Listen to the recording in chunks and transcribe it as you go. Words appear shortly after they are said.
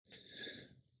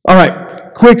All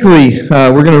right, quickly,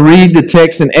 we're going to read the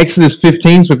text in Exodus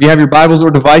 15. So if you have your Bibles or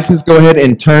devices, go ahead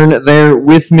and turn there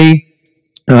with me.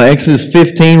 Exodus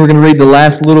 15, we're going to read the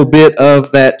last little bit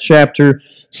of that chapter,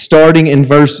 starting in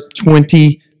verse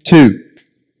 22.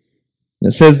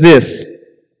 It says this. It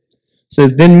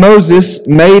says, "Then Moses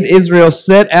made Israel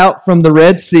set out from the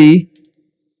Red Sea,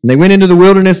 and they went into the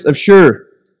wilderness of Shur.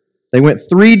 They went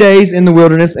 3 days in the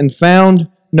wilderness and found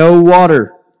no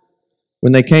water.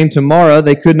 When they came to Marah,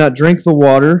 they could not drink the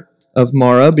water of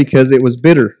Marah because it was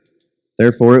bitter.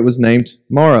 Therefore it was named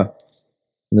Marah.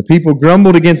 And the people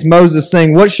grumbled against Moses,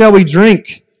 saying, 'What shall we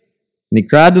drink?' And he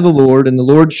cried to the Lord, and the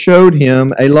Lord showed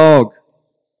him a log.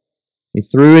 He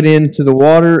threw it into the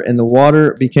water, and the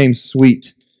water became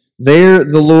sweet. There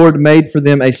the Lord made for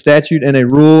them a statute and a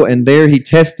rule, and there he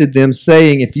tested them,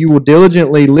 saying, 'If you will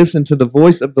diligently listen to the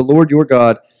voice of the Lord your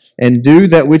God, and do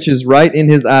that which is right in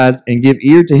his eyes, and give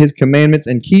ear to his commandments,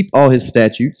 and keep all his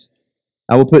statutes,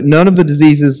 I will put none of the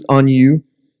diseases on you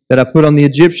that I put on the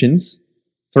Egyptians,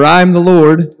 for I am the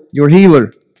Lord your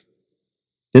healer.'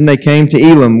 Then they came to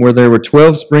Elim, where there were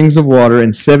 12 springs of water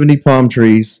and 70 palm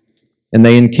trees, and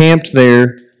they encamped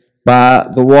there by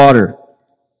the water."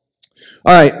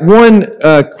 All right, one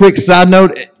quick side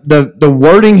note. The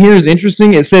wording here is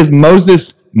interesting. It says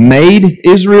Moses made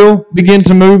Israel begin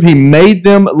to move. He made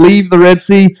them leave the Red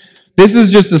Sea. This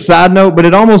is just a side note, but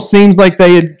it almost seems like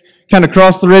they had kind of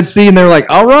crossed the Red Sea and they're like,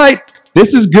 all right,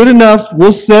 this is good enough.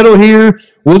 We'll settle here.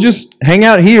 We'll just hang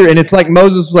out here. And it's like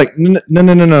Moses was like,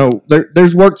 no.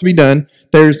 There's work to be done.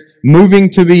 There's moving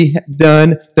to be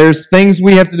done. There's things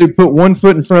we have to do. Put one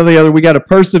foot in front of the other. We got to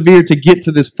persevere to get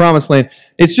to this promised land.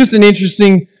 It's just an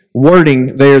interesting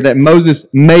wording there that Moses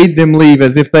made them leave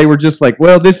as if they were just like,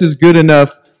 well, this is good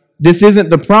enough. This isn't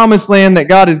the promised land that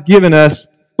God has given us,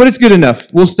 but it's good enough.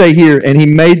 We'll stay here. And he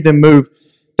made them move.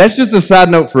 That's just a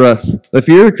side note for us. If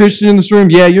you're a Christian in this room,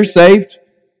 yeah, you're saved.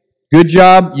 Good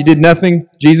job. You did nothing.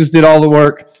 Jesus did all the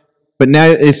work. But now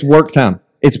it's work time.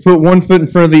 It's put one foot in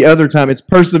front of the other time. It's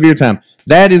persevere time.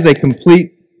 That is a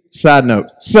complete side note.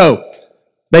 So,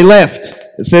 they left.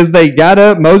 It says they got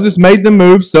up. Moses made them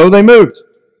move, so they moved.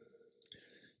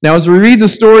 Now, as we read the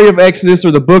story of Exodus or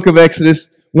the book of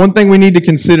Exodus, one thing we need to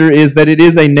consider is that it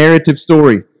is a narrative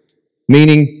story,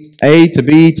 meaning A to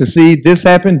B to C, this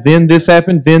happened, then this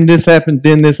happened, then this happened,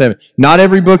 then this happened. Not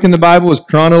every book in the Bible is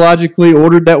chronologically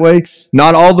ordered that way.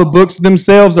 Not all the books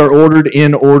themselves are ordered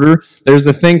in order. There's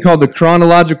a thing called the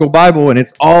chronological Bible, and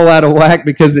it's all out of whack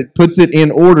because it puts it in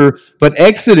order. But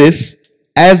Exodus,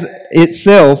 as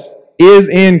itself, is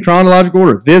in chronological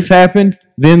order. This happened,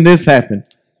 then this happened.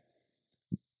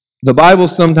 The Bible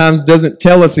sometimes doesn't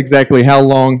tell us exactly how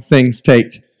long things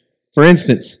take. For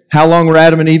instance, how long were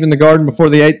Adam and Eve in the garden before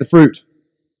they ate the fruit?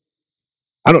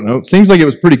 I don't know. It seems like it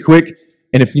was pretty quick.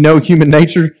 And if you know human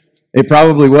nature, it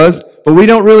probably was. But we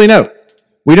don't really know.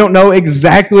 We don't know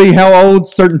exactly how old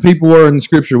certain people were in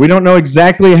Scripture. We don't know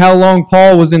exactly how long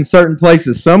Paul was in certain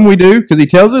places. Some we do, because he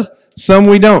tells us. Some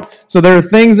we don't. So there are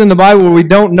things in the Bible where we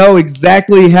don't know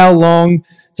exactly how long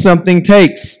something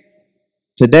takes.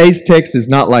 Today's text is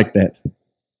not like that.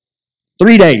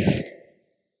 3 days.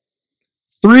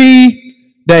 3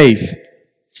 days.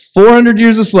 400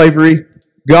 years of slavery.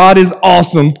 God is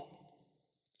awesome.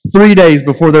 3 days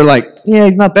before they're like, yeah,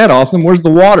 he's not that awesome. Where's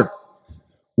the water?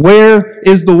 Where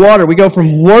is the water? We go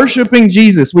from worshiping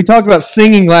Jesus. We talked about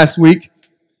singing last week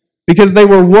because they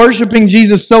were worshiping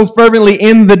Jesus so fervently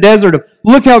in the desert of,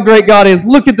 look how great God is.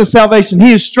 Look at the salvation.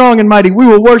 He is strong and mighty. We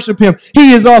will worship him.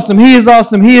 He is awesome. He is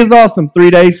awesome. He is awesome.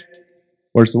 3 days.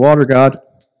 Where's the water, God?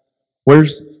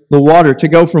 Where's the water? To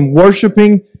go from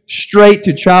worshiping straight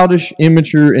to childish,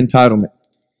 immature entitlement.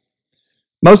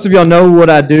 Most of y'all know what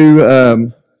I do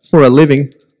for a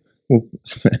living.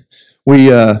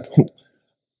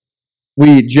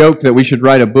 We joke that we should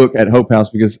write a book at Hope House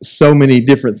because so many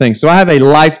different things. So I have a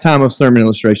lifetime of sermon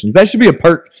illustrations. That should be a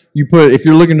perk you put if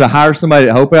you're looking to hire somebody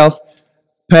at Hope House.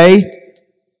 Pay,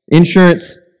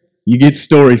 insurance, you get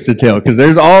stories to tell because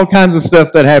there's all kinds of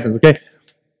stuff that happens, okay?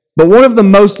 But one of the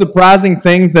most surprising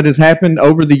things that has happened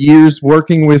over the years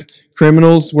working with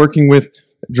criminals, working with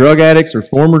drug addicts or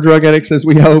former drug addicts, as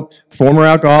we hope, former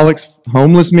alcoholics,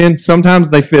 homeless men, sometimes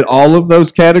they fit all of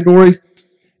those categories.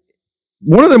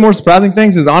 One of the more surprising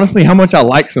things is honestly how much I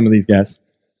like some of these guys.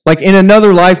 Like in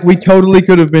another life, we totally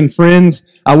could have been friends.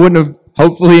 I wouldn't have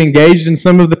hopefully engaged in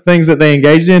some of the things that they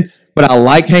engaged in, but I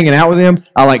like hanging out with them.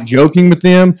 I like joking with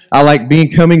them. I like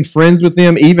becoming friends with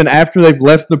them even after they've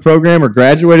left the program or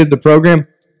graduated the program.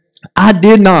 I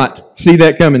did not see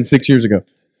that coming 6 years ago.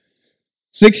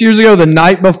 6 years ago, the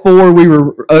night before we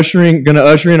were going to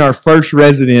usher in our first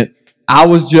resident,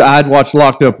 I'd watch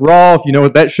Locked Up Raw. If you know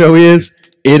what that show is,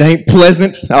 it ain't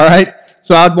pleasant, all right?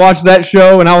 So I'd watch that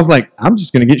show, and I was like, I'm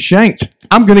just going to get shanked.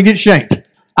 I'm going to get shanked.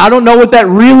 I don't know what that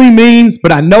really means,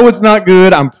 but I know it's not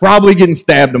good. I'm probably getting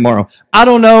stabbed tomorrow. I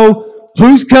don't know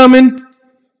who's coming,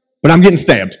 but I'm getting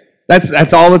stabbed.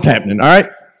 That's all that's happening, all right?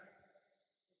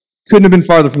 Couldn't have been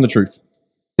farther from the truth.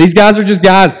 These guys are just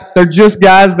guys. They're just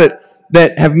guys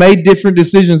that have made different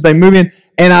decisions. They move in.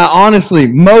 And I honestly,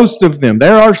 most of them,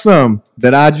 there are some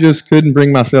that I just couldn't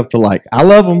bring myself to like. I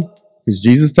love them because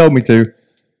Jesus told me to,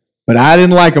 but I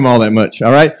didn't like them all that much,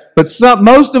 all right? But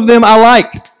most of them I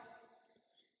like.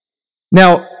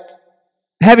 Now,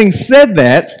 having said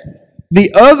that,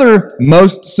 the other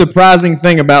most surprising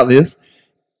thing about this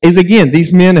is, again,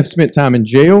 these men have spent time in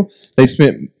jail. They've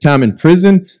spent time in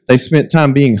prison. They've spent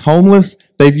time being homeless.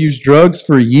 They've used drugs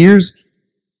for years.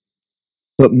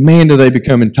 But man, do they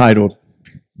become entitled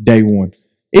day one.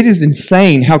 It is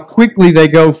insane how quickly they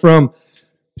go from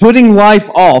putting life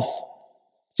off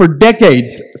for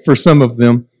decades for some of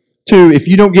them to, if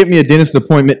you don't get me a dentist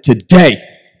appointment today,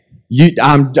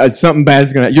 something bad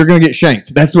is you're going to get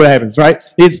shanked. That's what happens, right?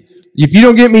 If you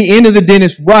don't get me into the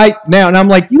dentist right now, and I'm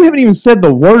like, you haven't even said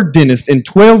the word dentist in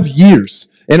 12 years.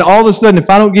 And all of a sudden, if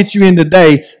I don't get you in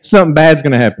today, something bad's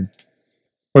going to happen.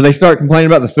 Or they start complaining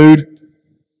about the food.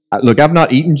 Look, I've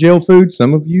not eaten jail food.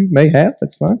 Some of you may have.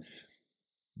 That's fine.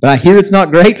 But I hear it's not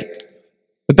great.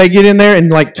 But they get in there and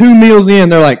like 2 meals in,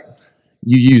 they're like,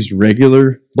 you used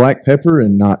regular black pepper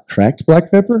and not cracked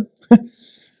black pepper?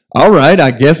 All right,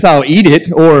 I guess I'll eat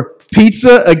it. Or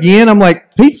pizza again. I'm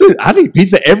like, pizza? I eat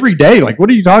pizza every day. Like, what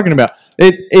are you talking about?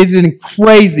 It is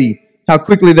crazy how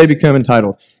quickly they become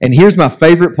entitled. And here's my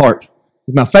favorite part.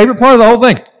 My favorite part of the whole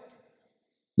thing.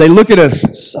 They look at us,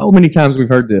 so many times we've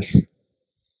heard this,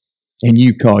 and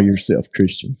you call yourself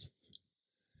Christians.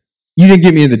 You didn't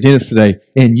get me in the dentist today,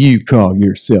 and you call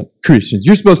yourself Christians.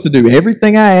 You're supposed to do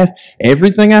everything I ask,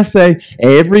 everything I say,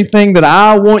 everything that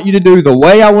I want you to do, the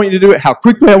way I want you to do it, how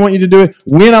quickly I want you to do it,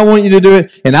 when I want you to do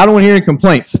it, and I don't want to hear any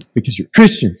complaints because you're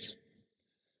Christians.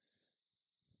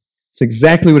 It's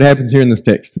exactly what happens here in this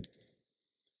text.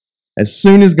 As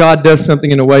soon as God does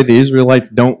something in a way the Israelites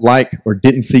don't like or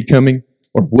didn't see coming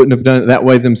or wouldn't have done it that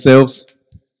way themselves,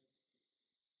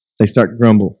 they start to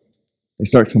grumble. They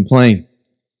start to complain.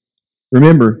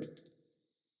 Remember,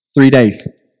 3 days.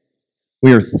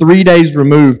 We are 3 days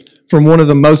removed from one of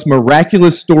the most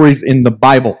miraculous stories in the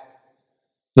Bible.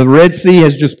 The Red Sea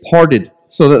has just parted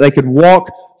so that they could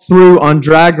walk through on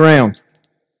dry ground.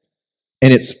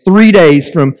 And it's 3 days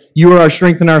from you are our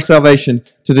strength and our salvation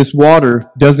to this water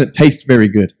doesn't taste very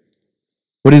good.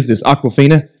 What is this,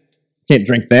 Aquafina? Can't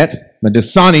drink that. I'm a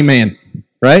Dasani man,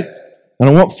 right? I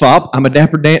don't want FOP. I'm a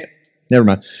Dapper Dan. Never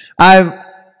mind.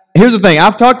 Here's the thing.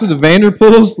 I've talked to the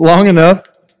Vanderpools long enough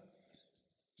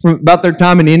about their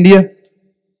time in India.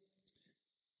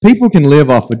 People can live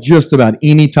off of just about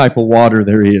any type of water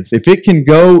there is. If it can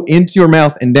go into your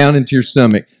mouth and down into your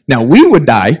stomach. Now, we would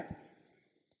die,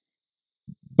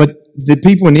 but the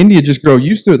people in India just grow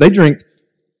used to it. They drink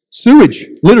sewage,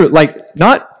 literally, like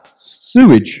not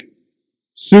sewage,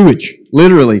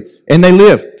 literally, and they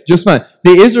live just fine.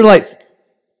 The Israelites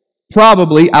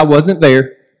probably, I wasn't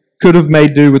there, could have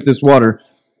made do with this water.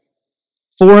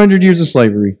 400 years of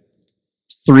slavery,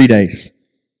 3 days.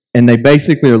 And they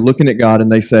basically are looking at God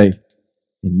and they say,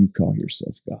 and you call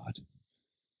yourself God.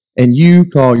 And you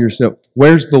call yourself,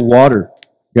 where's the water,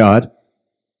 God?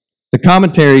 The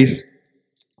commentaries,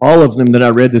 all of them that I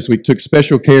read this week, took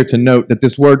special care to note that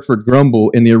this word for grumble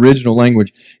in the original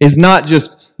language is not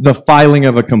just the filing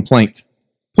of a complaint,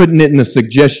 putting it in the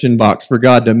suggestion box for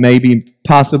God to maybe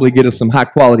possibly get us some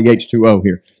high-quality H2O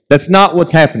here. That's not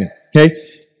what's happening, okay?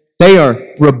 They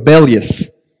are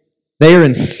rebellious. They are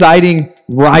inciting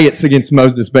riots against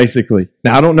Moses, basically.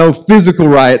 Now, I don't know physical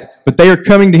riots, but they are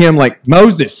coming to him like,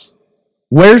 Moses,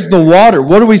 where's the water?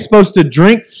 What are we supposed to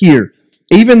drink here?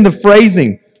 Even the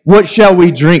phrasing, what shall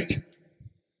we drink?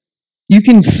 You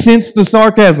can sense the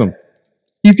sarcasm.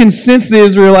 You can sense the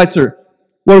Israelites are,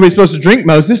 what are we supposed to drink,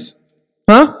 Moses?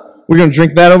 Huh? We're going to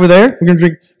drink that over there? We're going to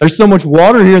drink, there's so much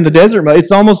water here in the desert.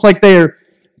 It's almost like they are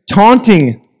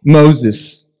taunting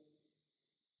Moses.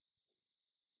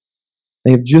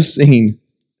 They have just seen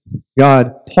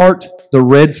God part the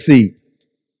Red Sea.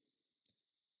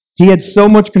 He had so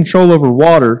much control over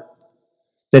water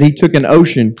that he took an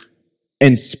ocean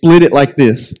and split it like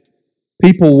this.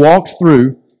 People walked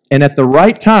through, and at the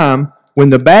right time, when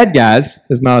the bad guys,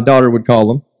 as my daughter would call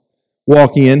them,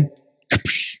 walk in,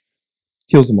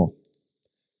 kills them all.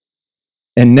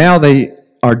 And now they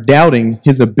are doubting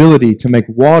his ability to make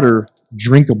water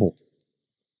drinkable.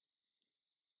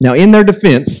 Now, in their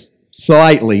defense,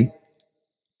 slightly,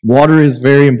 water is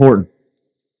very important.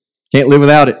 Can't live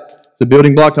without it. It's a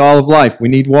building block to all of life. We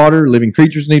need water. Living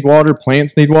creatures need water.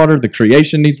 Plants need water. The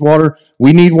creation needs water.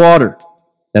 We need water.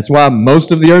 That's why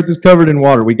most of the earth is covered in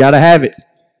water. We got to have it.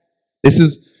 This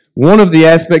is one of the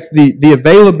aspects, the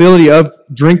availability of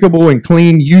drinkable and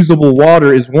clean, usable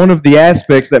water is one of the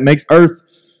aspects that makes earth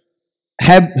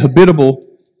habitable,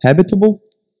 available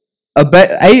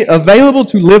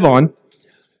to live on,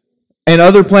 and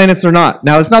other planets are not.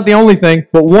 Now, it's not the only thing,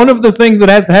 but one of the things that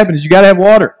has to happen is you got to have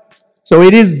water. So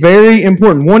it is very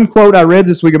important. One quote I read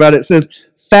this week about it says,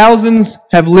 "Thousands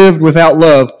have lived without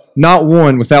love, not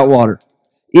one without water."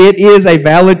 It is a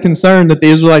valid concern that the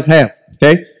Israelites have,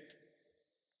 okay?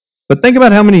 But think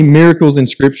about how many miracles in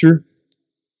Scripture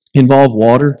involve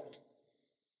water.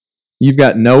 You've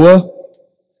got Noah.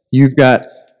 You've got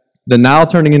the Nile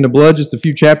turning into blood just a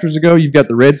few chapters ago. You've got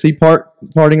the Red Sea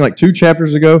parting like 2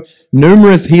 chapters ago.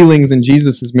 Numerous healings in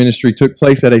Jesus' ministry took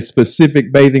place at a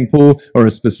specific bathing pool or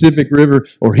a specific river,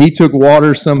 or he took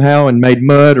water somehow and made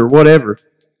mud or whatever.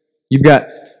 You've got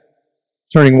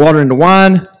turning water into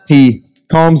wine. He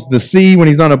calms the sea when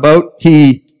he's on a boat.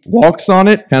 He walks on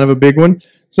it, kind of a big one.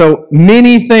 So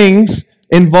many things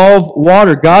involve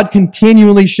water. God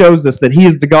continually shows us that he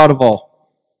is the God of all.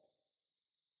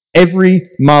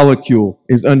 Every molecule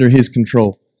is under his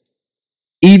control.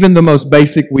 Even the most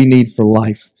basic we need for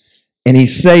life. And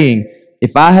he's saying,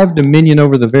 if I have dominion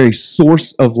over the very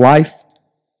source of life,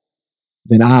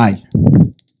 then I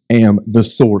am the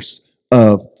source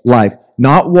of life.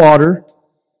 Not water.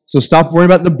 So stop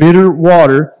worrying about the bitter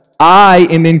water. I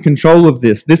am in control of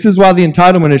this. This is why the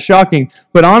entitlement is shocking.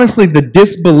 But honestly, the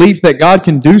disbelief that God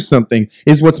can do something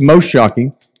is what's most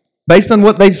shocking. Based on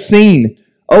what they've seen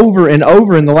over and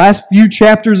over in the last few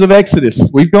chapters of Exodus.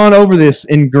 We've gone over this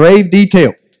in grave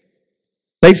detail.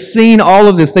 They've seen all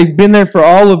of this. They've been there for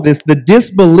all of this. The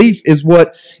disbelief is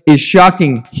what is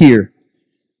shocking here.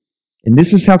 And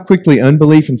this is how quickly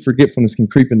unbelief and forgetfulness can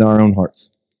creep into our own hearts.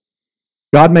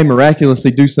 God may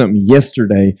miraculously do something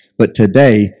yesterday, but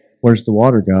today, where's the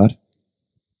water, God?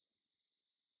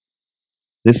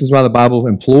 This is why the Bible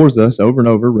implores us over and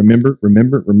over, remember,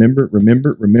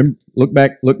 look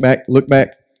back.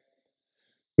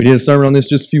 We did a sermon on this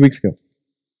just a few weeks ago.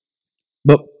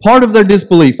 But part of their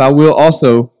disbelief, I will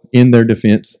also, in their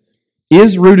defense,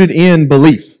 is rooted in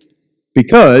belief.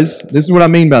 Because, this is what I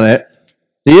mean by that,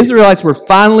 the Israelites were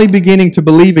finally beginning to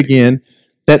believe again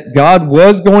that God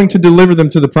was going to deliver them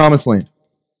to the promised land.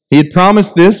 He had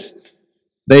promised this.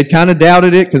 They had kind of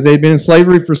doubted it because they had been in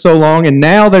slavery for so long, and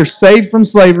now they're saved from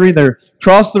slavery. They're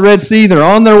crossed the Red Sea. They're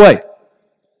on their way.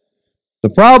 The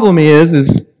problem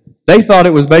is they thought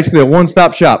it was basically a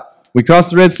one-stop shop. We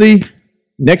crossed the Red Sea,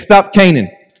 next stop, Canaan.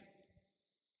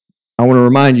 I want to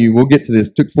remind you, we'll get to this.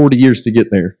 It took 40 years to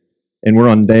get there, and we're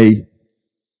on day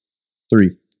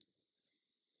 3.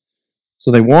 So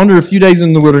they wander a few days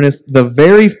in the wilderness. The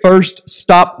very first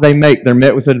stop they make, they're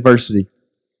met with adversity.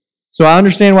 So I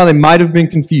understand why they might have been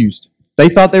confused. They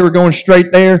thought they were going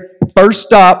straight there. First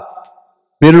stop,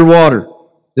 bitter water.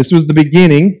 This was the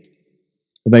beginning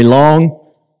of a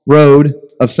long road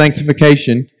of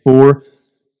sanctification for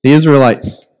the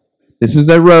Israelites. This is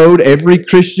a road every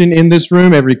Christian in this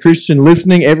room, every Christian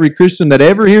listening, every Christian that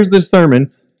ever hears this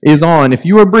sermon is on. If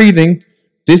you are breathing,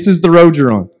 this is the road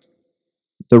you're on.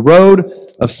 The road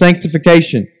of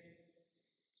sanctification.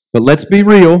 But let's be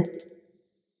real.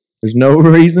 There's no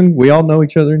reason, we all know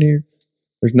each other in here.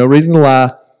 There's no reason to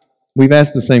lie. We've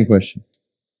asked the same question.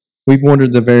 We've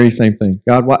wondered the very same thing.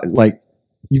 God, why,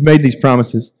 you've made these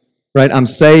promises, right? I'm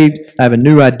saved. I have a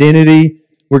new identity.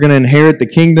 We're going to inherit the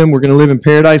kingdom. We're going to live in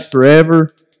paradise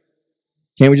forever.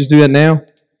 Can't we just do that now?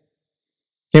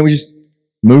 Can't we just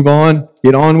move on,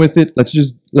 get on with it? Let's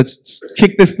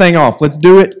kick this thing off. Let's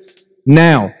do it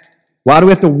now. Why do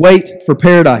we have to wait for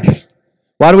paradise?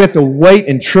 Why do we have to wait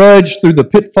and trudge through the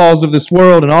pitfalls of this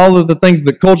world and all of the things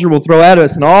that culture will throw at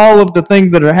us and all of the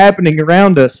things that are happening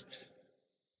around us?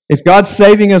 If God's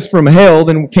saving us from hell,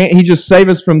 then can't He just save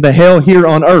us from the hell here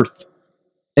on earth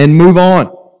and move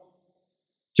on?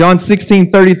 John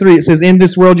 16:33, it says, "In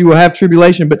this world you will have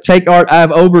tribulation, but take heart, I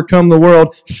have overcome the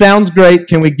world." Sounds great.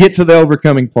 Can we get to the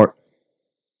overcoming part?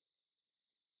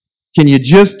 Can you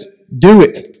just do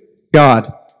it,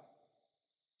 God?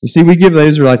 You see, we give the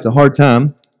Israelites a hard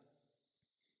time,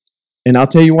 and I'll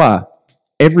tell you why.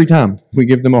 Every time we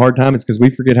give them a hard time, it's because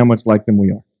we forget how much like them we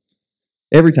are.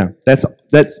 Every time. That's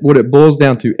what it boils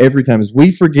down to every time, is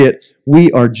we forget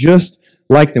we are just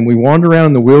like them. We wander around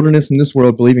in the wilderness in this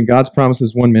world believing God's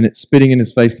promises one minute, spitting in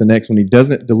His face the next when He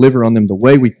doesn't deliver on them the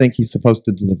way we think He's supposed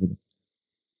to deliver them.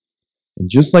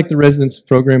 And just like the residents of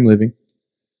Program Living,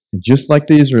 And just like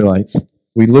the Israelites,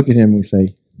 we look at him and we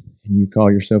say, and you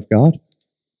call yourself God?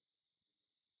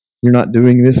 You're not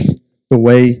doing this the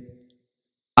way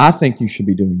I think you should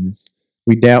be doing this.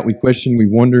 We doubt, we question, we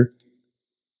wonder,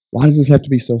 why does this have to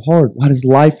be so hard? Why does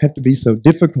life have to be so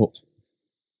difficult?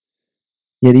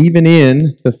 Yet even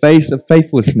in the face of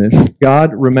faithlessness,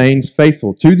 God remains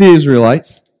faithful to the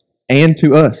Israelites and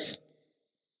to us.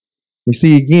 We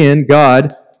see again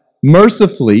God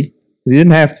mercifully, because he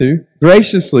didn't have to,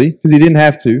 graciously, because he didn't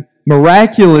have to,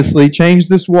 miraculously changed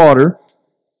this water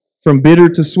from bitter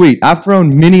to sweet. I've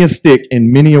thrown many a stick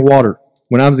in many a water.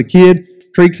 When I was a kid,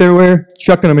 creeks everywhere,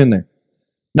 chucking them in there.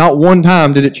 Not one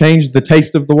time did it change the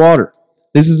taste of the water.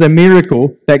 This is a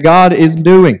miracle that God is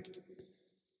doing.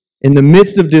 In the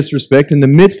midst of disrespect, in the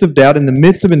midst of doubt, in the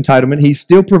midst of entitlement, he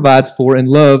still provides for and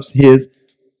loves his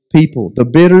people. The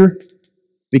bitter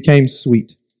became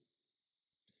sweet.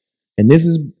 And this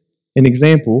is an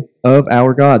example of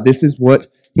our God. This is what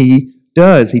he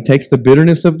does. He takes the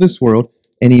bitterness of this world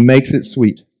and he makes it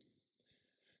sweet.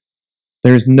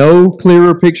 There's no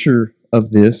clearer picture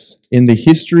of this in the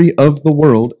history of the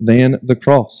world than the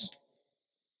cross.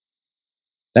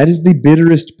 That is the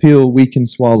bitterest pill we can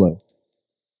swallow.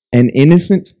 An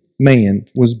innocent man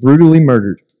was brutally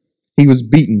murdered. He was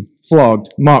beaten,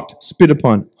 flogged, mocked, spit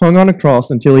upon, hung on a cross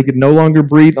until he could no longer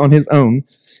breathe on his own,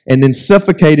 and then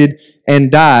suffocated and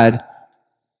died,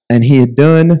 and he had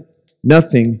done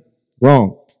nothing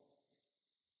wrong.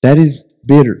 That is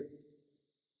bitter.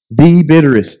 The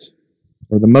bitterest,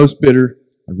 or the most bitter.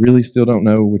 I really still don't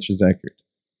know which is accurate.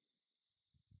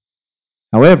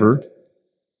 However,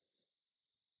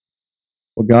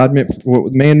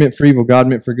 what man meant for evil, God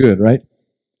meant for good, right?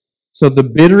 So the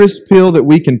bitterest pill that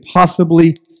we can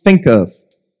possibly think of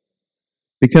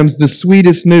becomes the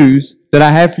sweetest news that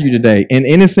I have for you today. An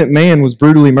innocent man was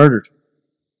brutally murdered.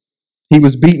 He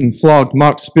was beaten, flogged,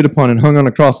 mocked, spit upon, and hung on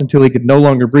a cross until he could no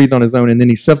longer breathe on his own, and then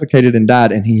he suffocated and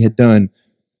died, and he had done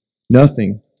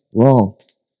nothing wrong.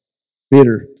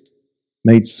 Bitter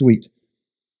made sweet.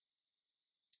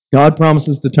 God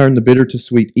promises to turn the bitter to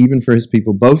sweet, even for his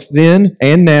people, both then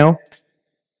and now.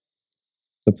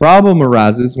 The problem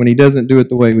arises when he doesn't do it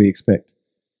the way we expect.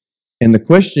 And the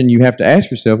question you have to ask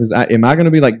yourself is, am I going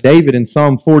to be like David in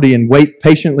Psalm 40 and wait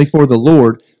patiently for the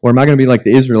Lord, or am I going to be like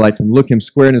the Israelites and look him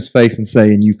square in his face and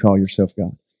say, and you call yourself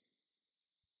God?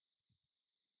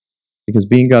 Because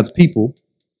being God's people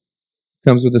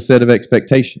comes with a set of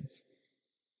expectations.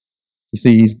 You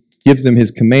see, he gives them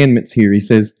his commandments here. He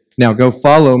says, now go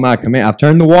follow my command. I've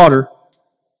turned the water.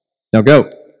 Now go.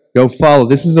 Go follow.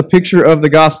 This is a picture of the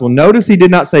gospel. Notice he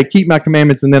did not say, keep my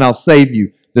commandments and then I'll save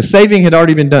you. The saving had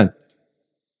already been done.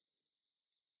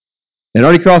 They'd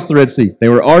already crossed the Red Sea. They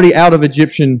were already out of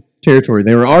Egyptian territory.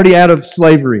 They were already out of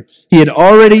slavery. He had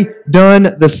already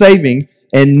done the saving,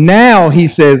 and now he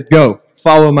says, go,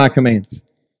 follow my commands.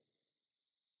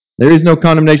 There is no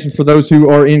condemnation for those who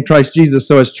are in Christ Jesus.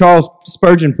 So as Charles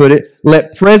Spurgeon put it,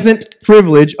 let present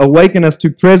privilege awaken us to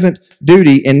present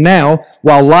duty, and now,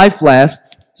 while life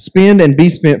lasts, spend and be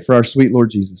spent for our sweet Lord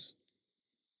Jesus.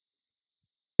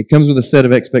 It comes with a set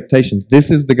of expectations. This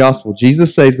is the gospel.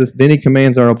 Jesus saves us, then he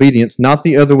commands our obedience, not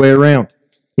the other way around.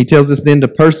 He tells us then to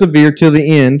persevere till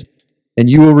the end, and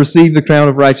you will receive the crown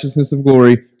of righteousness of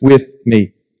glory with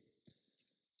me.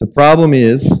 The problem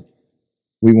is,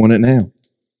 we want it now.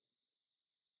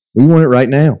 We want it right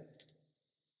now.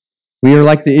 We are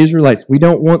like the Israelites. We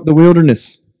don't want the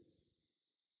wilderness.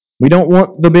 We don't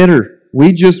want the bitter.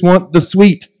 We just want the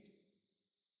sweet.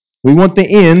 We want the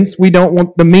ends. We don't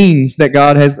want the means that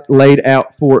God has laid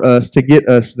out for us to get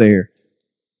us there.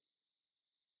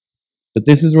 But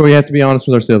this is where we have to be honest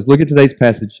with ourselves. Look at today's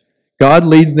passage. God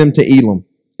leads them to Elim.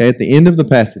 Okay, at the end of the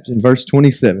passage, in verse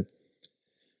 27.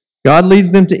 God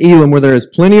leads them to Elim where there is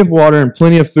plenty of water and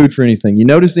plenty of food for anything. You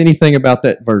notice anything about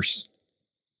that verse?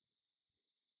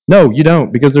 No, you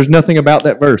don't, because there's nothing about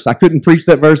that verse. I couldn't preach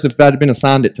that verse if I'd been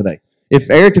assigned it today. If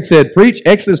Eric had said, preach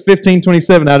Exodus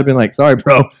 15:27, I'd have been like, sorry,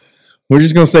 bro. We're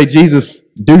just going to say Jesus,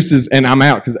 deuces, and I'm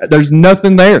out, because there's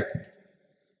nothing there.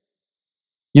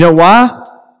 You know why?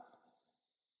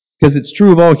 Because it's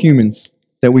true of all humans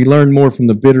that we learn more from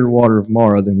the bitter water of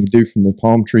Marah than we do from the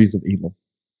palm trees of Elim.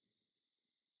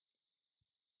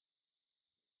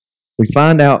 We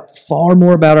find out far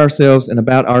more about ourselves and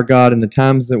about our God in the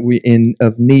times that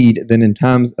of need than in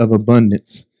times of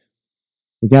abundance.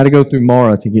 We got to go through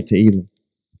Marah to get to Elim.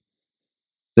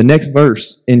 The next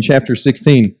verse in chapter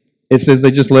 16, it says they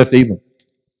just left Elim.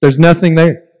 There's nothing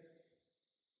there.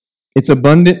 It's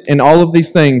abundant in all of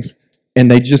these things, and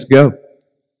they just go.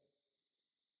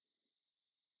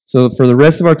 So for the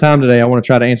rest of our time today, I want to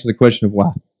try to answer the question of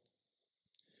why.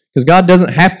 Because God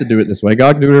doesn't have to do it this way.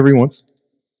 God can do whatever He wants.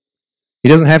 He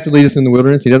doesn't have to lead us in the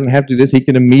wilderness. He doesn't have to do this. He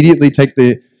can immediately take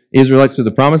the Israelites to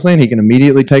the promised land. He can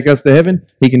immediately take us to heaven.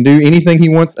 He can do anything He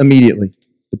wants immediately.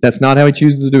 But that's not how He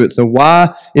chooses to do it. So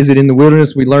why is it in the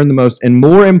wilderness we learn the most? And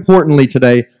more importantly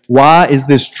today, why is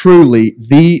this truly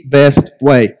the best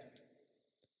way?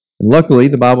 And luckily,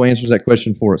 the Bible answers that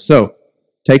question for us. So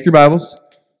take your Bibles,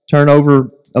 turn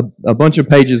over a bunch of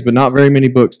pages, but not very many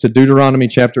books, to Deuteronomy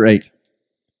chapter 8.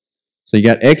 So you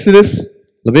got Exodus,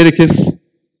 Leviticus,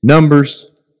 Numbers,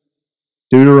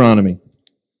 Deuteronomy.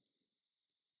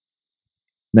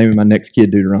 Naming my next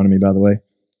kid Deuteronomy, by the way.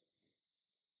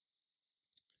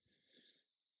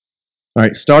 All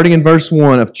right, starting in verse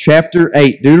 1 of chapter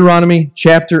 8, Deuteronomy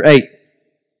chapter 8.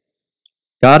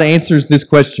 God answers this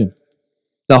question.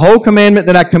 The whole commandment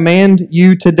that I command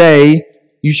you today,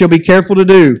 you shall be careful to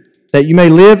do, that you may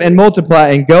live and multiply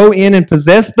and go in and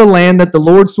possess the land that the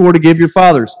Lord swore to give your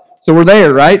fathers. So we're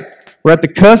there, right? We're at the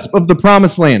cusp of the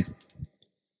promised land.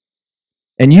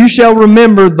 And you shall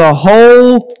remember the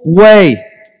whole way,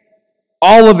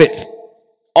 all of it,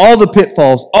 all the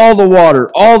pitfalls, all the water,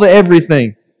 all the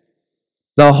everything,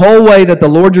 the whole way that the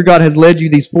Lord your God has led you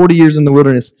these 40 years in the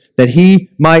wilderness, that He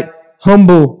might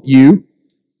humble you,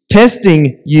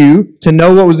 testing you to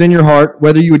know what was in your heart,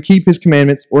 whether you would keep His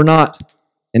commandments or not.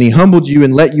 And He humbled you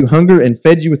and let you hunger and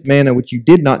fed you with manna which you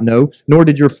did not know, nor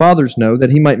did your fathers know,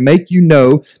 that He might make you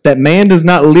know that man does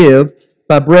not live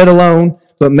by bread alone,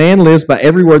 but man lives by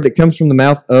every word that comes from the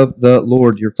mouth of the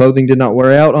Lord. Your clothing did not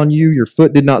wear out on you, your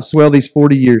foot did not swell these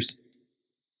 40 years.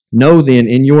 Know then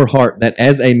in your heart that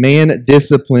as a man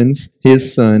disciplines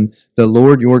his son, the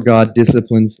Lord your God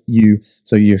disciplines you.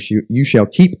 So you shall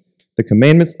keep the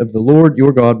commandments of the Lord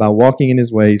your God by walking in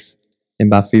His ways and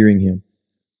by fearing Him.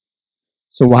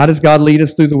 So why does God lead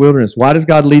us through the wilderness? Why does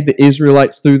God lead the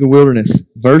Israelites through the wilderness?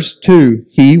 Verse 2,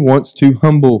 He wants to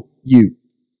humble you.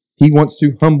 He wants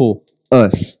to humble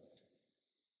us.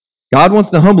 God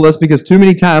wants to humble us because too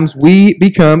many times we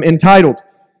become entitled.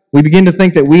 We begin to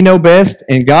think that we know best,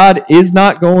 and God is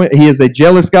not going, He is a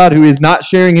jealous God who is not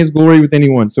sharing His glory with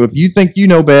anyone. So if you think you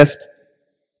know best,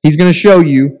 He's going to show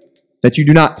you that you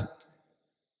do not.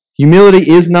 Humility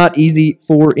is not easy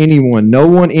for anyone. No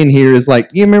one in here is like,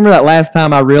 you remember that last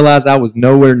time I realized I was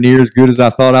nowhere near as good as I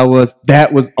thought I was?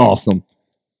 That was awesome.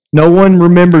 No one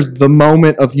remembers the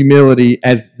moment of humility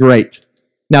as great.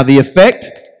 Now the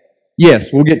effect,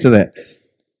 yes, we'll get to that.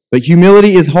 But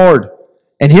humility is hard.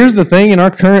 And here's the thing, in our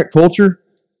current culture,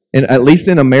 and at least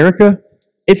in America,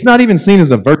 it's not even seen as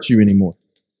a virtue anymore.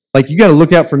 Like, you got to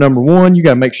look out for number one. You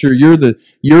got to make sure you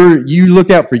look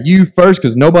out for you first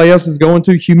because nobody else is going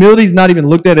to. Humility is not even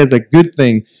looked at as a good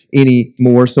thing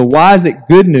anymore. So why is it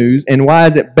good news and why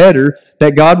is it better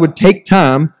that God would take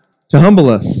time to humble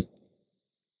us?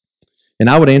 And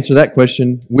I would answer that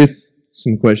question with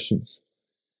some questions.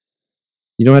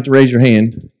 You don't have to raise your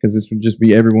hand because this would just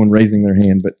be everyone raising their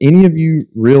hand. But any of you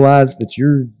realize that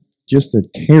you're just a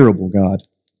terrible God?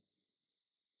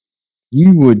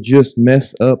 You would just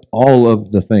mess up all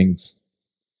of the things.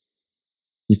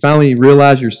 You finally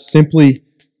realize you're simply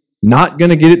not going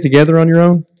to get it together on your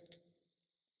own?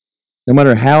 No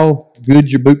matter how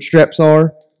good your bootstraps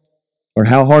are or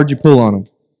how hard you pull on them.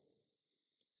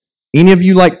 Any of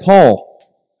you like Paul,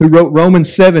 who wrote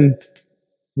Romans 7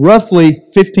 roughly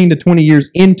 15 to 20 years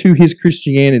into his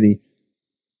Christianity,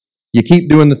 you keep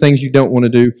doing the things you don't want to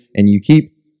do, and you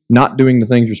keep not doing the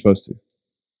things you're supposed to.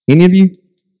 Any of you?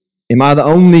 Am I the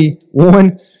only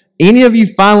one? Any of you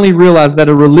finally realize that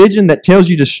a religion that tells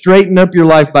you to straighten up your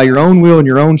life by your own will and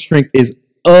your own strength is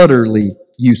utterly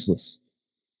useless?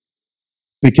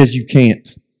 Because you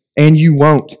can't, and you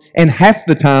won't. And half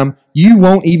the time, you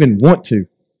won't even want to.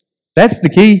 That's the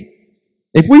key.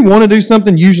 If we want to do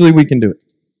something, usually we can do it.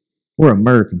 We're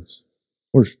Americans.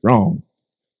 We're strong.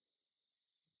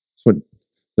 That's what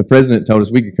the president told us.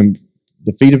 We could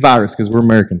defeat a virus because we're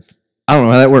Americans. I don't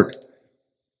know how that works.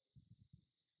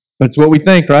 But it's what we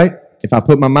think, right? If I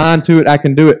put my mind to it, I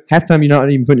can do it. Half the time, you're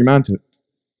not even putting your mind to it.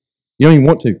 You don't even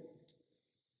want to.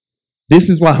 This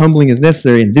is why humbling is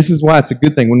necessary, and this is why it's a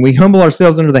good thing. When we humble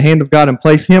ourselves under the hand of God and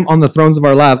place Him on the thrones of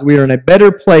our lives, we are in a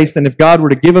better place than if God were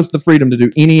to give us the freedom to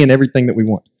do any and everything that we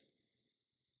want.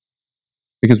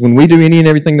 Because when we do any and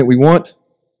everything that we want,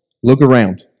 look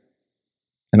around.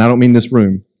 And I don't mean this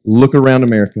room. Look around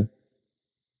America.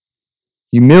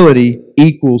 Humility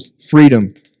equals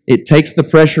freedom. It takes the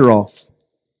pressure off.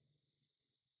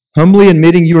 Humbly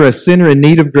admitting you are a sinner in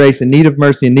need of grace, in need of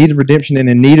mercy, in need of redemption, and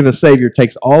in need of a Savior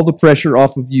takes all the pressure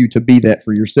off of you to be that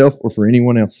for yourself or for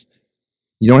anyone else.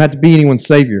 You don't have to be anyone's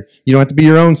Savior. You don't have to be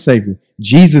your own Savior.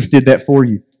 Jesus did that for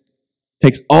you.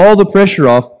 takes all the pressure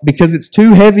off because it's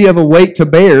too heavy of a weight to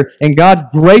bear, and God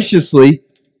graciously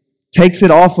takes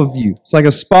it off of you. It's like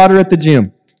a spotter at the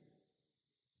gym.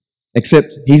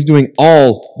 Except He's doing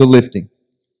all the lifting,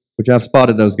 which I've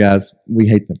spotted those guys. We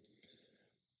hate them.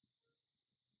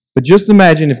 But just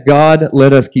imagine if God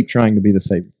let us keep trying to be the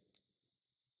Savior.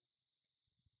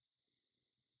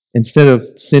 Instead of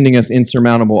sending us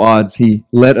insurmountable odds, He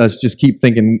let us just keep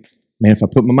thinking, man, if I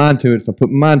put my mind to it, if I put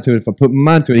my mind to it, if I put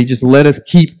my mind to it. He just let us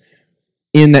keep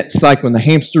in that cycle, in the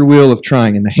hamster wheel of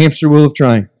trying, in the hamster wheel of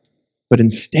trying. But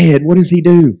instead, what does He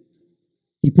do?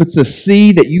 He puts a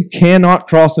sea that you cannot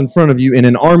cross in front of you and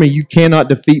an army you cannot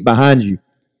defeat behind you.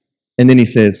 And then He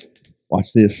says,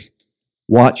 watch this.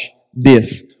 Watch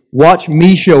this. Watch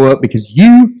me show up because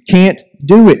you can't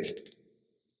do it.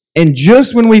 And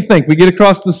just when we think we get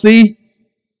across the sea,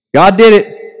 God did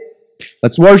it.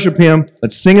 Let's worship Him.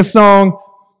 Let's sing a song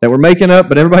that we're making up,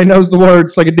 but everybody knows the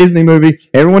words. It's like a Disney movie.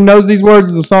 Everyone knows these words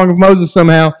as the song of Moses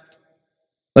somehow.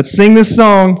 Let's sing this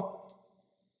song.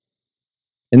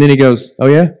 And then He goes, oh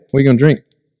yeah? What are you going to drink?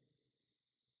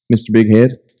 Mr. Big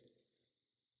Head?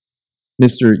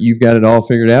 Mr. You've got it all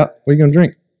figured out? What are you going to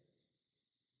drink?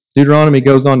 Deuteronomy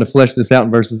goes on to flesh this out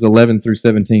in verses 11 through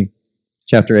 17,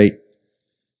 chapter 8. It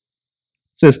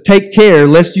says, take care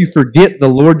lest you forget the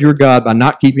Lord your God by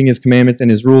not keeping His commandments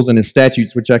and His rules and His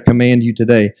statutes, which I command you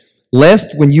today.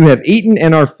 Lest when you have eaten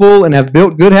and are full and have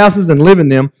built good houses and live in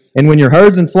them, and when your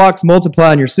herds and flocks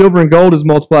multiply and your silver and gold is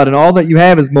multiplied and all that you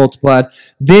have is multiplied,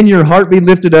 then your heart be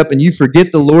lifted up and you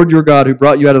forget the Lord your God who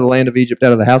brought you out of the land of Egypt,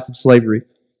 out of the house of slavery,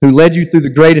 who led you through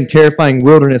the great and terrifying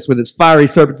wilderness with its fiery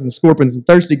serpents and scorpions and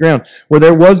thirsty ground where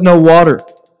there was no water.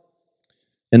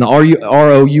 And the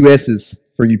ROUSs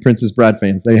for you Princess Bride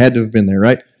fans, they had to have been there,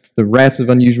 right? The rats of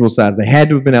unusual size, they had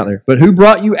to have been out there. But who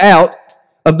brought you out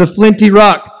of the flinty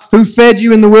rock? Who fed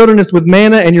you in the wilderness with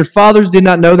manna, and your fathers did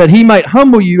not know, that He might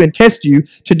humble you and test you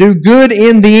to do good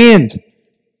in the end.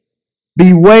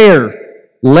 Beware,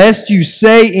 lest you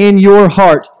say in your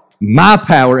heart, my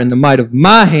power and the might of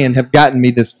my hand have gotten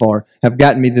me this far, have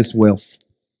gotten me this wealth.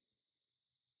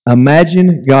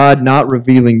 Imagine God not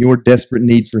revealing your desperate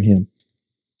need for Him,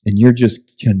 and you're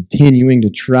just continuing to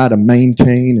try to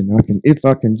maintain, and if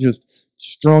I can just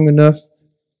strong enough.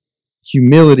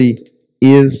 Humility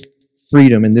is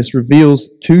freedom. And this reveals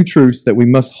two truths that we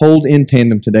must hold in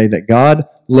tandem today, that God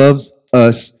loves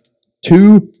us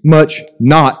too much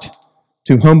not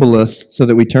to humble us so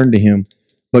that we turn to Him,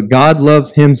 but God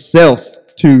loves Himself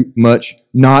too much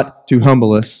not to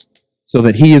humble us so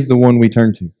that He is the one we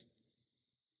turn to.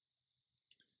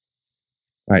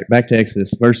 All right, back to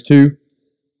Exodus. Verse 2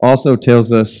 also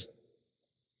tells us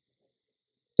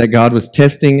that God was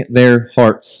testing their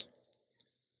hearts.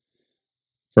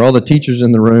 For all the teachers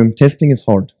in the room, testing is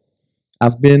hard.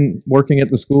 I've been working at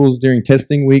the schools during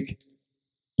testing week,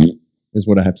 is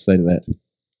what I have to say to that.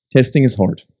 Testing is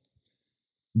hard.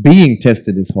 Being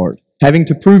tested is hard. Having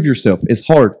to prove yourself is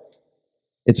hard.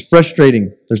 It's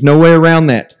frustrating. There's no way around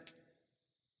that.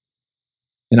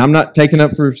 And I'm not taking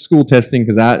up for school testing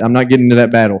because I'm not getting into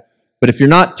that battle. But if you're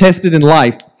not tested in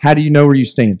life, how do you know where you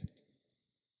stand?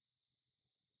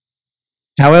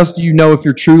 How else do you know if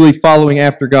you're truly following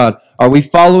after God? Are we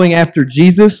following after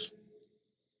Jesus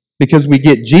because we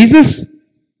get Jesus,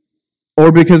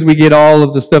 or because we get all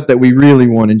of the stuff that we really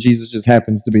want and Jesus just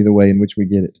happens to be the way in which we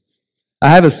get it? I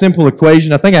have a simple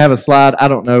equation. I think I have a slide. I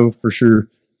don't know for sure.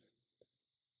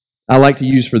 I like to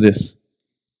use for this.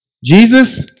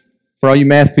 Jesus, for all you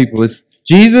math people,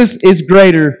 Jesus is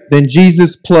greater than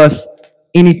Jesus plus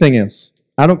anything else.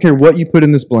 I don't care what you put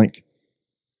in this blank.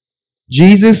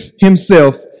 Jesus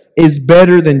Himself is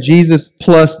better than Jesus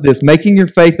plus this. Making your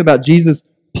faith about Jesus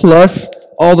plus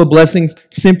all the blessings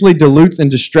simply dilutes and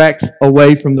distracts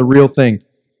away from the real thing.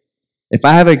 If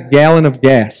I have a gallon of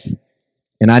gas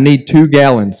and I need 2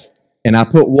 gallons and I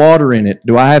put water in it,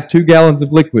 do I have 2 gallons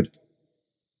of liquid?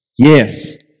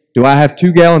 Yes. Do I have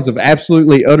 2 gallons of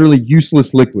absolutely, utterly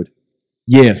useless liquid?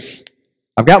 Yes.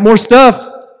 I've got more stuff.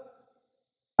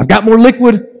 I've got more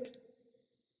liquid.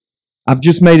 I've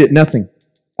just made it nothing.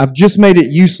 I've just made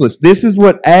it useless. This is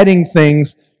what adding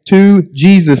things to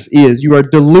Jesus is. You are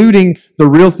diluting the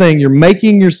real thing. You're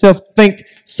making yourself think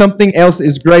something else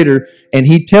is greater. And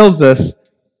He tells us,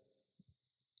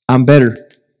 I'm better.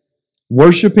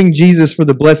 Worshiping Jesus for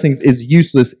the blessings is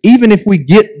useless, even if we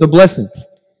get the blessings.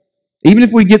 Even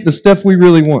if we get the stuff we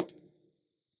really want.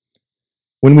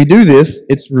 When we do this,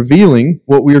 it's revealing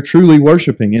what we are truly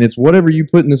worshiping, and it's whatever you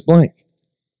put in this blank.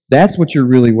 That's what you're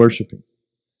really worshiping.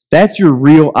 That's your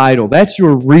real idol. That's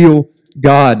your real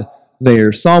God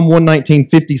there. Psalm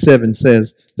 119:57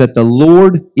 says that the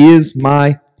Lord is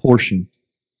my portion.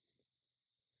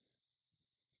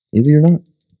 Is he or not?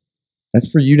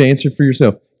 That's for you to answer for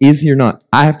yourself. Is he or not?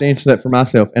 I have to answer that for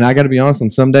myself. And I got to be honest, on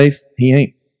some days, he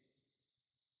ain't.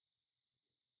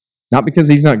 Not because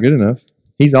he's not good enough.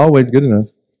 He's always good enough.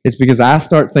 It's because I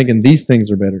start thinking these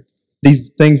things are better.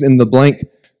 These things in the blank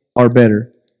are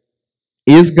better.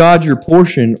 Is God your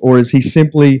portion, or is he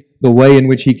simply the way in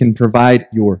which he can provide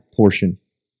your portion?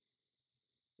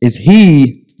 Is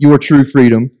he your true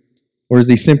freedom, or is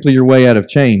he simply your way out of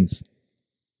chains?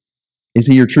 Is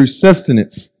he your true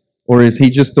sustenance, or is he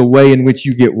just the way in which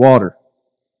you get water?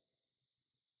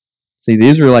 See, the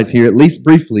Israelites here, at least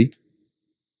briefly,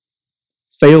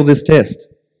 fail this test.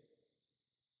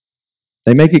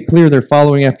 They make it clear they're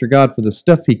following after God for the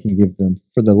stuff he can give them,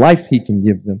 for the life he can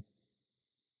give them.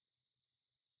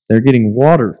 They're getting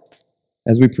water.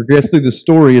 As we progress through the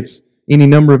story, it's any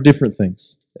number of different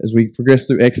things. As we progress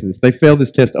through Exodus, they fail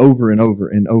this test over and over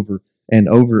and over and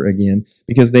over again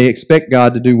because they expect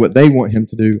God to do what they want him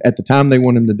to do at the time they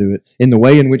want him to do it, in the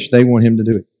way in which they want him to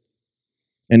do it.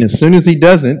 And as soon as he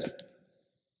doesn't,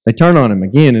 they turn on him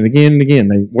again and again and again.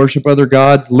 They worship other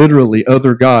gods, literally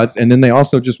other gods, and then they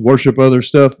also just worship other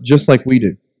stuff just like we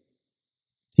do.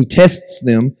 He tests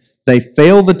them. They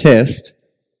fail the test,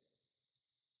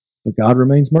 but God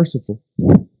remains merciful.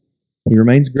 He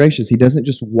remains gracious. He doesn't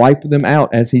just wipe them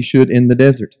out as he should in the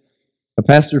desert. A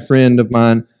pastor friend of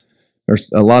mine, or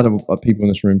a lot of people in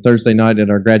this room, Thursday night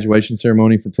at our graduation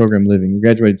ceremony for Program Living, we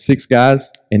graduated 6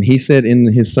 guys, and he said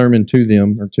in his sermon to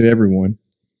them, or to everyone,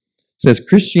 says,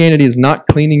 Christianity is not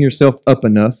cleaning yourself up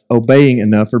enough, obeying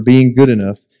enough, or being good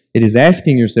enough. It is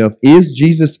asking yourself, is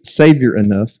Jesus Savior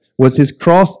enough? Was his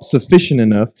cross sufficient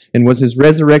enough? And was his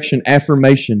resurrection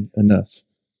affirmation enough?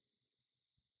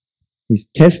 He's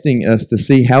testing us to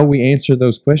see how we answer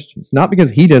those questions. Not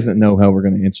because he doesn't know how we're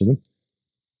going to answer them.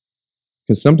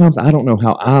 Because sometimes I don't know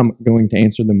how I'm going to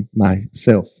answer them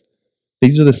myself.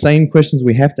 These are the same questions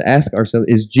we have to ask ourselves.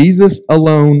 Is Jesus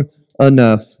alone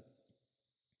enough?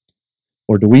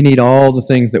 Or do we need all the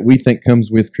things that we think comes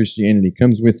with Christianity,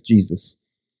 comes with Jesus?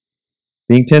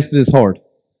 Being tested is hard,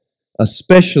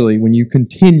 especially when you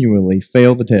continually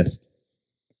fail the test.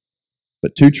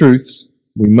 But 2 truths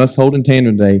we must hold in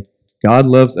tandem today. God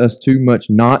loves us too much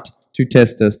not to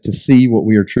test us to see what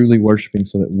we are truly worshiping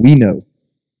so that we know.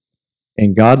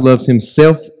 And God loves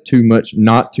himself too much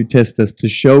not to test us to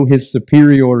show his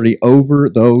superiority over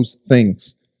those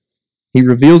things. He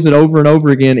reveals it over and over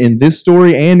again in this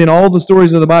story and in all the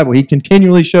stories of the Bible. He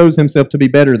continually shows himself to be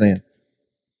better than.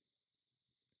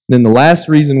 Then the last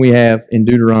reason we have in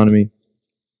Deuteronomy,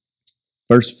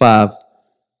 verse 5,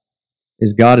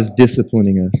 is God is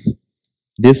disciplining us.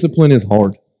 Discipline is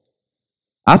hard.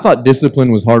 I thought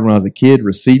discipline was hard when I was a kid,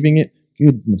 receiving it.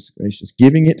 Goodness gracious.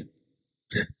 Giving it.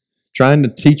 Trying to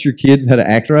teach your kids how to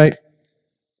act right.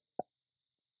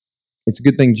 It's a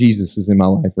good thing Jesus is in my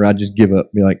life where I just give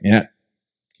up. Be like, yeah,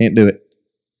 can't do it.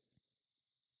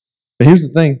 But here's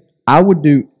the thing. I would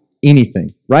do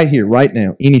anything, right here, right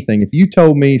now, anything. If you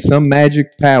told me some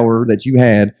magic power that you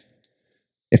had,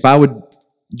 if I would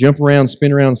jump around,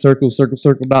 spin around, circle, circle,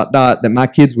 circle, dot, dot, that my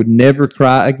kids would never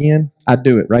cry again, I'd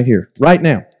do it right here, right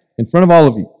now, in front of all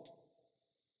of you.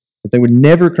 That they would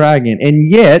never cry again. And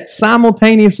yet,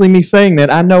 simultaneously me saying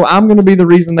that, I know I'm going to be the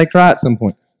reason they cry at some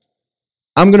point.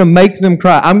 I'm going to make them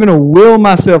cry. I'm going to will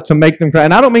myself to make them cry.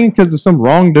 And I don't mean because of some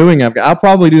wrongdoing I've got. I'll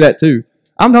probably do that too.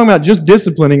 I'm talking about just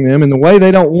disciplining them in the way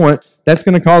they don't want. That's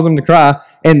going to cause them to cry.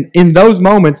 And in those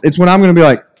moments, it's when I'm going to be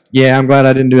like, yeah, I'm glad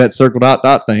I didn't do that circle dot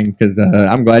dot thing because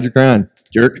I'm glad you're crying,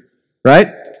 jerk. Right?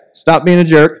 Stop being a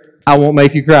jerk. I won't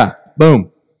make you cry.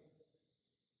 Boom.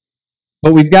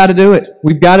 But we've got to do it.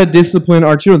 We've got to discipline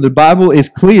our children. The Bible is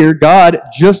clear. God,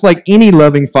 just like any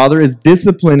loving father, is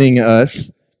disciplining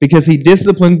us because he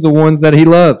disciplines the ones that he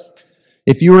loves.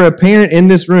 If you are a parent in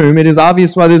this room, it is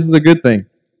obvious why this is a good thing.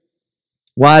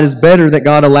 Why it is better that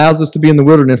God allows us to be in the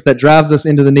wilderness that drives us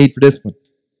into the need for discipline.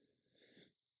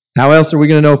 How else are we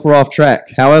going to know if we're off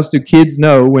track? How else do kids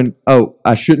know when, oh,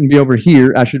 I shouldn't be over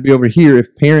here, I should be over here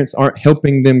if parents aren't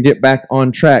helping them get back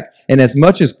on track? And as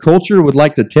much as culture would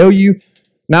like to tell you,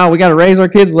 no, we got to raise our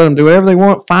kids, let them do whatever they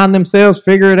want, find themselves,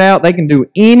 figure it out. They can do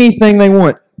anything they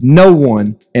want. No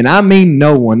one, and I mean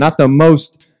no one, not the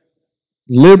most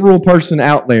liberal person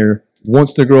out there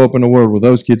wants to grow up in a world where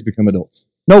those kids become adults.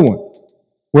 No one.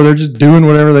 Where they're just doing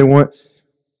whatever they want.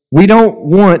 We don't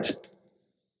want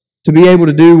to be able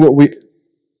to do what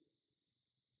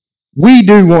we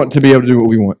do want to be able to do what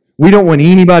we want. We don't want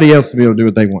anybody else to be able to do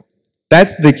what they want.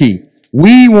 That's the key.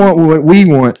 We want what we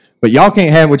want, but y'all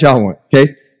can't have what y'all want,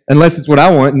 okay? Unless it's what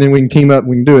I want, and then we can team up and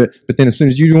we can do it. But then as soon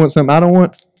as you want something I don't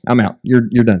want, I'm out. You're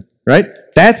done, right?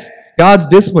 That's God's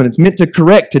discipline. It's meant to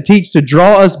correct, to teach, to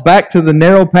draw us back to the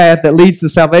narrow path that leads to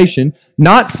salvation,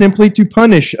 not simply to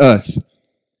punish us.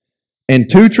 And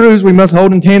two truths we must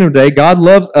hold in tandem today. God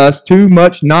loves us too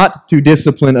much not to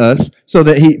discipline us so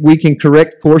that we can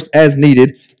correct course as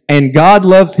needed. And God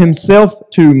loves himself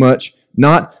too much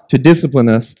not to discipline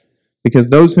us, because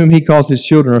those whom he calls his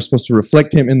children are supposed to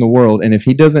reflect him in the world. And if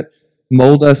he doesn't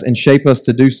mold us and shape us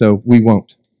to do so, we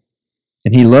won't.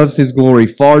 And he loves his glory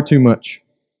far too much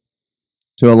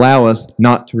to allow us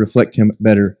not to reflect him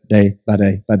better day by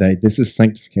day by day. This is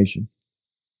sanctification.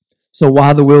 So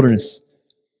why the wilderness?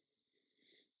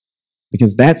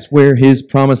 Because that's where his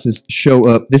promises show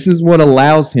up. This is what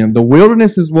allows him. The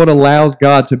wilderness is what allows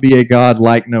God to be a God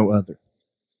like no other.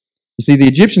 You see, the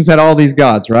Egyptians had all these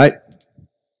gods, right?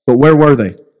 But where were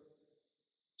they?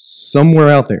 Somewhere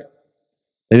out there.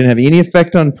 They didn't have any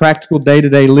effect on practical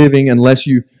day-to-day living unless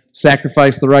you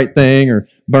sacrificed the right thing or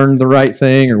burned the right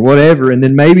thing or whatever, and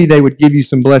then maybe they would give you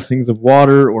some blessings of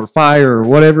water or fire or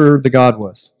whatever the god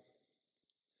was.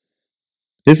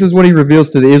 This is what he reveals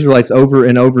to the Israelites over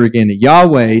and over again.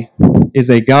 Yahweh is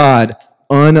a God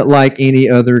unlike any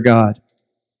other God.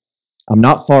 I'm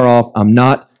not far off. I'm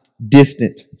not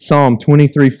distant. Psalm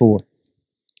 23:4.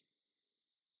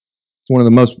 It's one of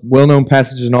the most well-known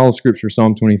passages in all of Scripture,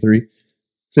 Psalm 23. It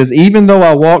says, even though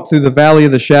I walk through the valley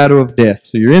of the shadow of death,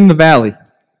 so you're in the valley,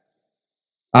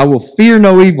 I will fear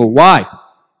no evil. Why?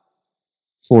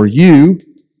 For you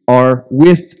are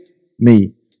with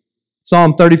me.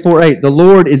 Psalm 34:8, the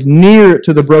Lord is near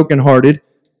to the brokenhearted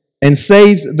and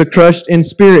saves the crushed in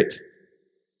spirit.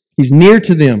 He's near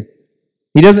to them.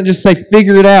 He doesn't just say,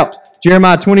 figure it out.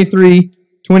 Jeremiah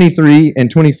 23:23 and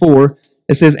 24,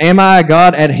 it says, am I a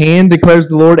God at hand, declares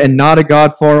the Lord, and not a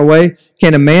God far away?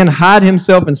 Can a man hide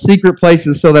himself in secret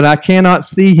places so that I cannot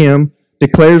see him,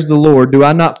 declares the Lord? Do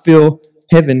I not fill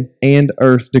heaven and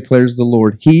earth, declares the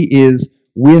Lord? He is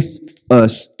with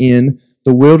us in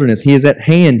the wilderness. He is at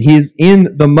hand. He is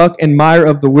in the muck and mire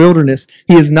of the wilderness.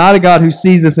 He is not a God who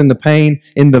sees us in the pain,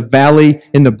 in the valley,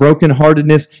 in the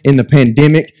brokenheartedness, in the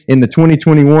pandemic, in the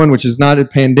 2021, which is not a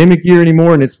pandemic year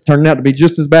anymore, and it's turned out to be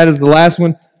just as bad as the last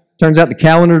one. Turns out the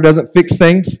calendar doesn't fix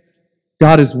things.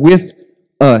 God is with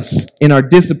us in our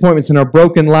disappointments, in our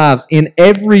broken lives, in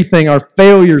everything, our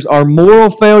failures, our moral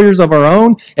failures of our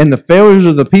own, and the failures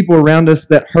of the people around us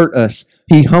that hurt us.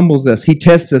 He humbles us. He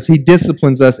tests us. He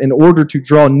disciplines us in order to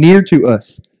draw near to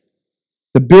us.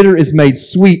 The bitter is made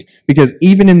sweet because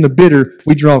even in the bitter,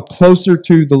 we draw closer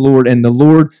to the Lord, and the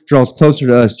Lord draws closer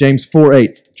to us. James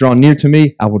 4:8, draw near to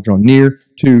me, I will draw near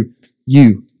to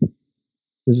you.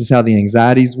 This is how the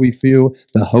anxieties we feel,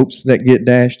 the hopes that get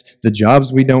dashed, the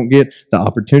jobs we don't get, the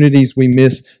opportunities we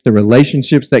miss, the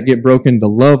relationships that get broken, the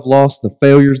love lost, the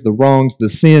failures, the wrongs, the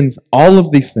sins, all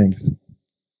of these things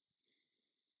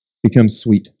becomes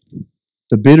sweet.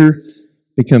 The bitter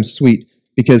becomes sweet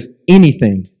because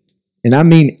anything, and I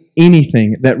mean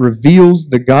anything, that reveals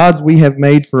the gods we have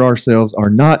made for ourselves are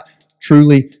not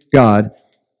truly God,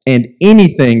 and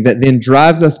anything that then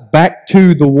drives us back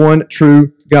to the one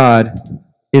true God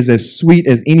is as sweet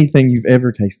as anything you've ever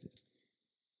tasted.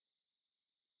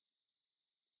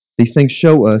 These things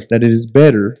show us that it is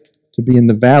better to be in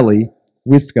the valley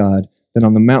with God than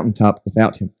on the mountaintop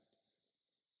without Him.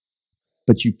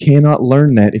 But you cannot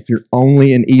learn that if you're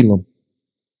only in Elim.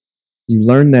 You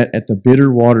learn that at the bitter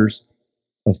waters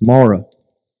of Marah.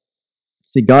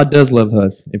 See, God does love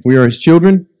us. If we are His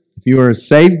children, if you are a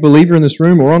saved believer in this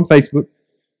room or on Facebook,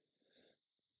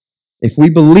 if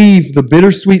we believe the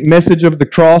bittersweet message of the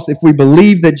cross, if we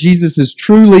believe that Jesus is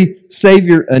truly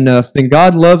Savior enough, then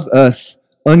God loves us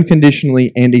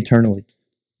unconditionally and eternally.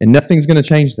 And nothing's going to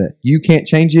change that. You can't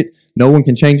change it. No one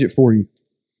can change it for you.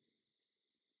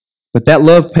 But that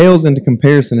love pales into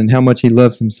comparison in how much He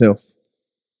loves Himself.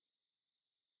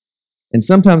 And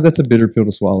sometimes that's a bitter pill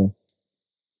to swallow.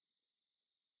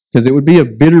 Because it would be a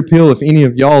bitter pill if any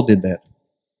of y'all did that.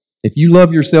 If you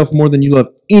love yourself more than you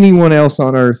love anyone else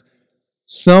on earth,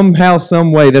 somehow,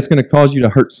 some way, that's going to cause you to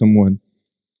hurt someone.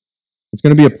 It's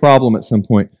going to be a problem at some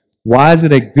point. Why is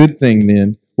it a good thing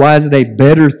then? Why is it a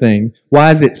better thing?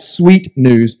 Why is it sweet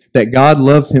news that God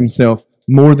loves Himself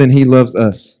more than He loves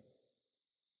us?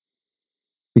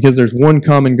 Because there's one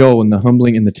common goal in the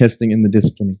humbling and the testing and the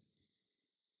disciplining.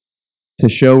 To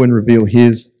show and reveal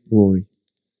His glory.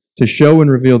 To show and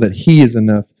reveal that He is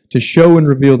enough. To show and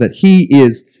reveal that He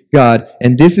is God.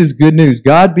 And this is good news.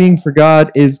 God being for God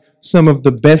is some of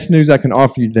the best news I can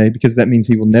offer you today, because that means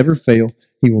He will never fail.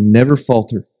 He will never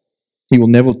falter. He will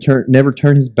never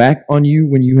turn His back on you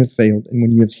when you have failed and when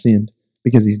you have sinned,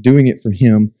 because He's doing it for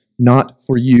Him, not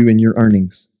for you and your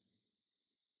earnings.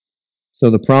 So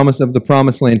the promise of the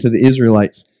promised land to the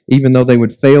Israelites, even though they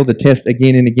would fail the test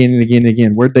again and again and again and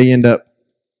again, where'd they end up?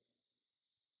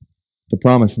 The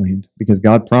promised land, because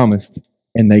God promised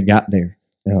and they got there.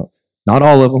 Now, not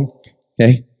all of them,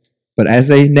 okay? But as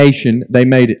a nation, they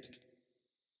made it.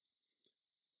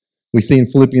 We see in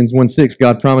Philippians 1:6,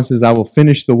 God promises, I will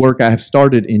finish the work I have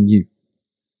started in you.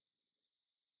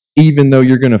 Even though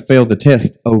you're going to fail the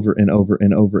test over and over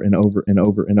and over and over and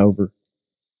over and over.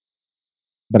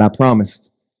 But I promised,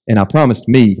 and I promised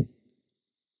me,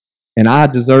 and I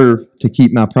deserve to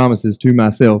keep my promises to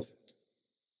myself.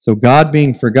 So God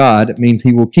being for God means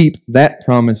He will keep that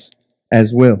promise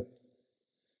as well.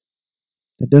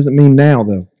 That doesn't mean now,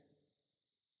 though.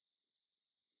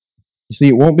 You see,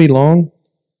 it won't be long.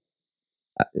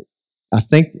 I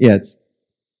think, it's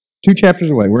 2 chapters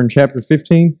away. We're in chapter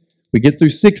 15. We get through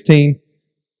 16.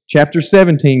 Chapter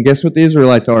 17, guess what the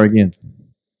Israelites are again?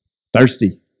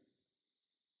 Thirsty.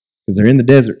 Because they're in the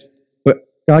desert. But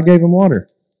God gave them water.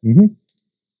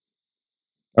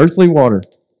 Earthly water.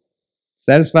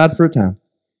 Satisfied for a time.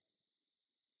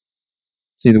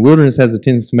 See, the wilderness has a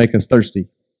tendency to make us thirsty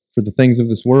for the things of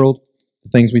this world,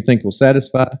 the things we think will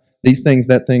satisfy, these things,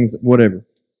 that things, whatever.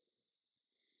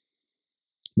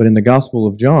 But in the Gospel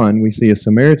of John, we see a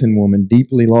Samaritan woman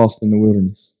deeply lost in the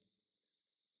wilderness.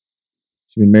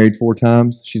 She's been married 4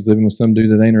 times. She's living with some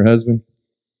dude that ain't her husband.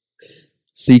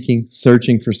 Seeking,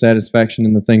 searching for satisfaction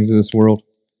in the things of this world.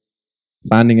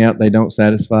 Finding out they don't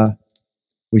satisfy.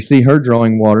 We see her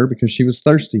drawing water because she was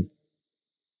thirsty.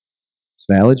 It's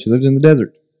valid. She lived in the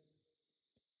desert.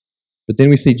 But then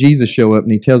we see Jesus show up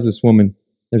and He tells this woman,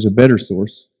 there's a better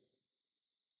source.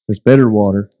 There's better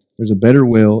water. There's a better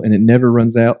well, and it never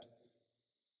runs out.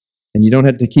 And you don't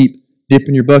have to keep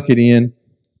dipping your bucket in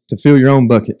to fill your own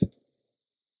bucket. It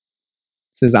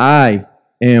says, I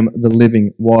am the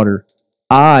living water.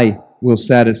 I will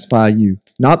satisfy you.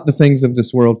 Not the things of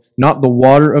this world, not the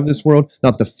water of this world,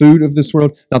 not the food of this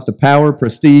world, not the power,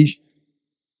 prestige.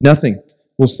 Nothing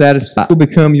will satisfy. It will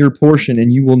become your portion,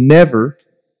 and you will never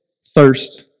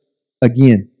thirst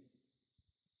again.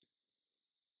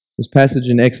 This passage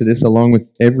in Exodus, along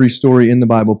with every story in the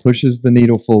Bible, pushes the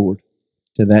needle forward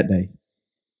to that day,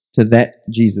 to that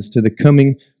Jesus, to the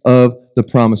coming of the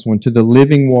promised one, to the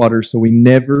living water, so we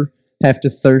never have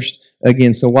to thirst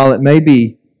again. So while it may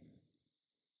be,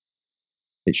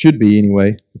 it should be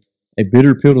anyway, a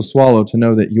bitter pill to swallow to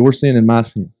know that your sin and my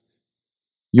sin,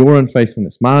 your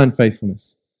unfaithfulness, my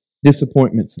unfaithfulness,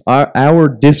 disappointments, our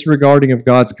disregarding of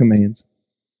God's commands,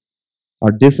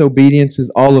 our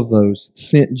disobediences, all of those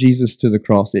sent Jesus to the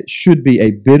cross. It should be a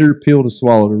bitter pill to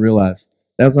swallow to realize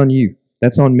that's on you,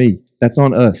 that's on me, that's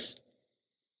on us.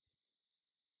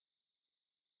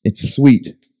 It's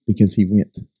sweet because He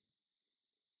went.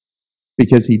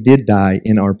 Because He did die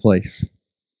in our place.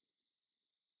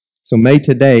 So may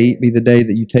today be the day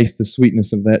that you taste the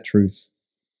sweetness of that truth.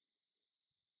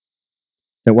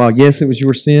 That while, yes, it was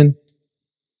your sin,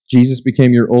 Jesus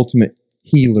became your ultimate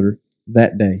healer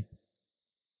that day.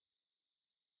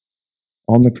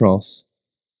 On the cross.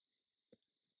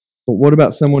 But what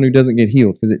about someone who doesn't get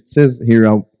healed? Because it says here,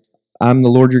 I'm the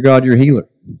Lord your God, your healer.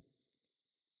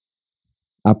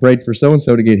 I prayed for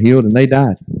so-and-so to get healed and they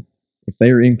died. If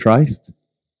they are in Christ,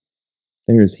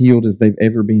 they're as healed as they've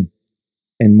ever been.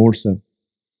 And more so.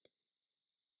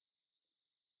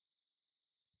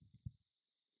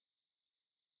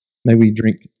 May we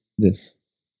drink this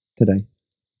today.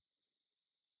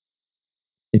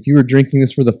 If you are drinking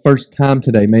this for the first time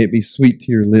today, may it be sweet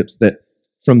to your lips that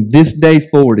from this day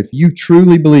forward, if you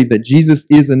truly believe that Jesus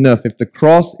is enough, if the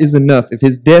cross is enough, if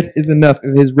His death is enough,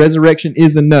 if His resurrection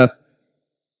is enough,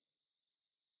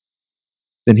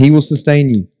 then He will sustain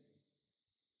you.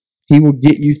 He will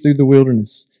get you through the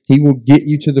wilderness. He will get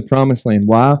you to the promised land.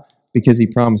 Why? Because He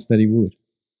promised that He would.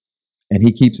 And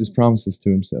He keeps His promises to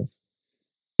Himself.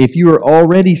 If you are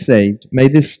already saved, may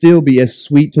this still be as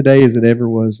sweet today as it ever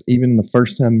was, even the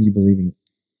first time you believe in it.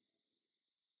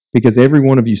 Because every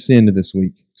one of you sinned this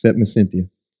week, except Miss Cynthia.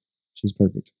 She's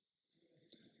perfect.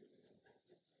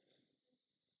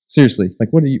 Seriously, like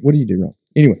what do you do wrong?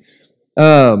 Anyway,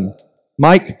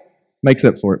 Mike makes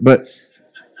up for it. But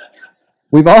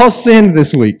we've all sinned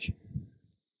this week.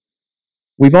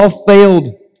 We've all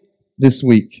failed this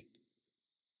week.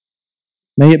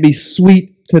 May it be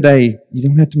sweet today. You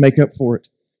don't have to make up for it.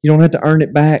 You don't have to earn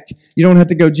it back. You don't have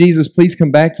to go, Jesus, please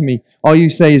come back to me. All you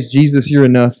say is, Jesus, you're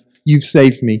enough. You've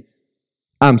saved me.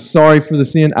 I'm sorry for the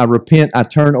sin. I repent. I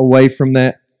turn away from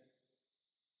that.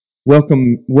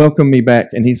 Welcome me back.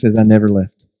 And He says, I never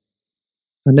left.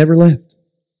 I never left.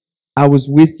 I was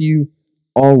with you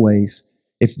always.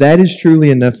 If that is truly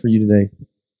enough for you today,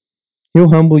 He'll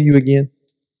humble you again.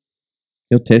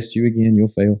 He'll test you again, you'll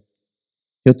fail.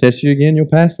 He'll test you again, you'll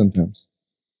pass sometimes.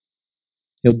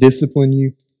 He'll discipline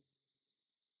you,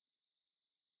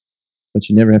 but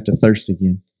you never have to thirst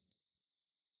again.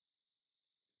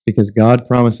 Because God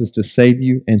promises to save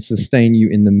you and sustain you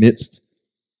in the midst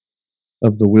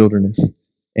of the wilderness.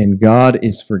 And God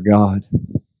is for God.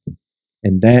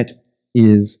 And that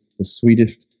is the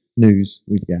sweetest news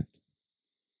we've got.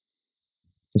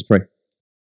 Let's pray.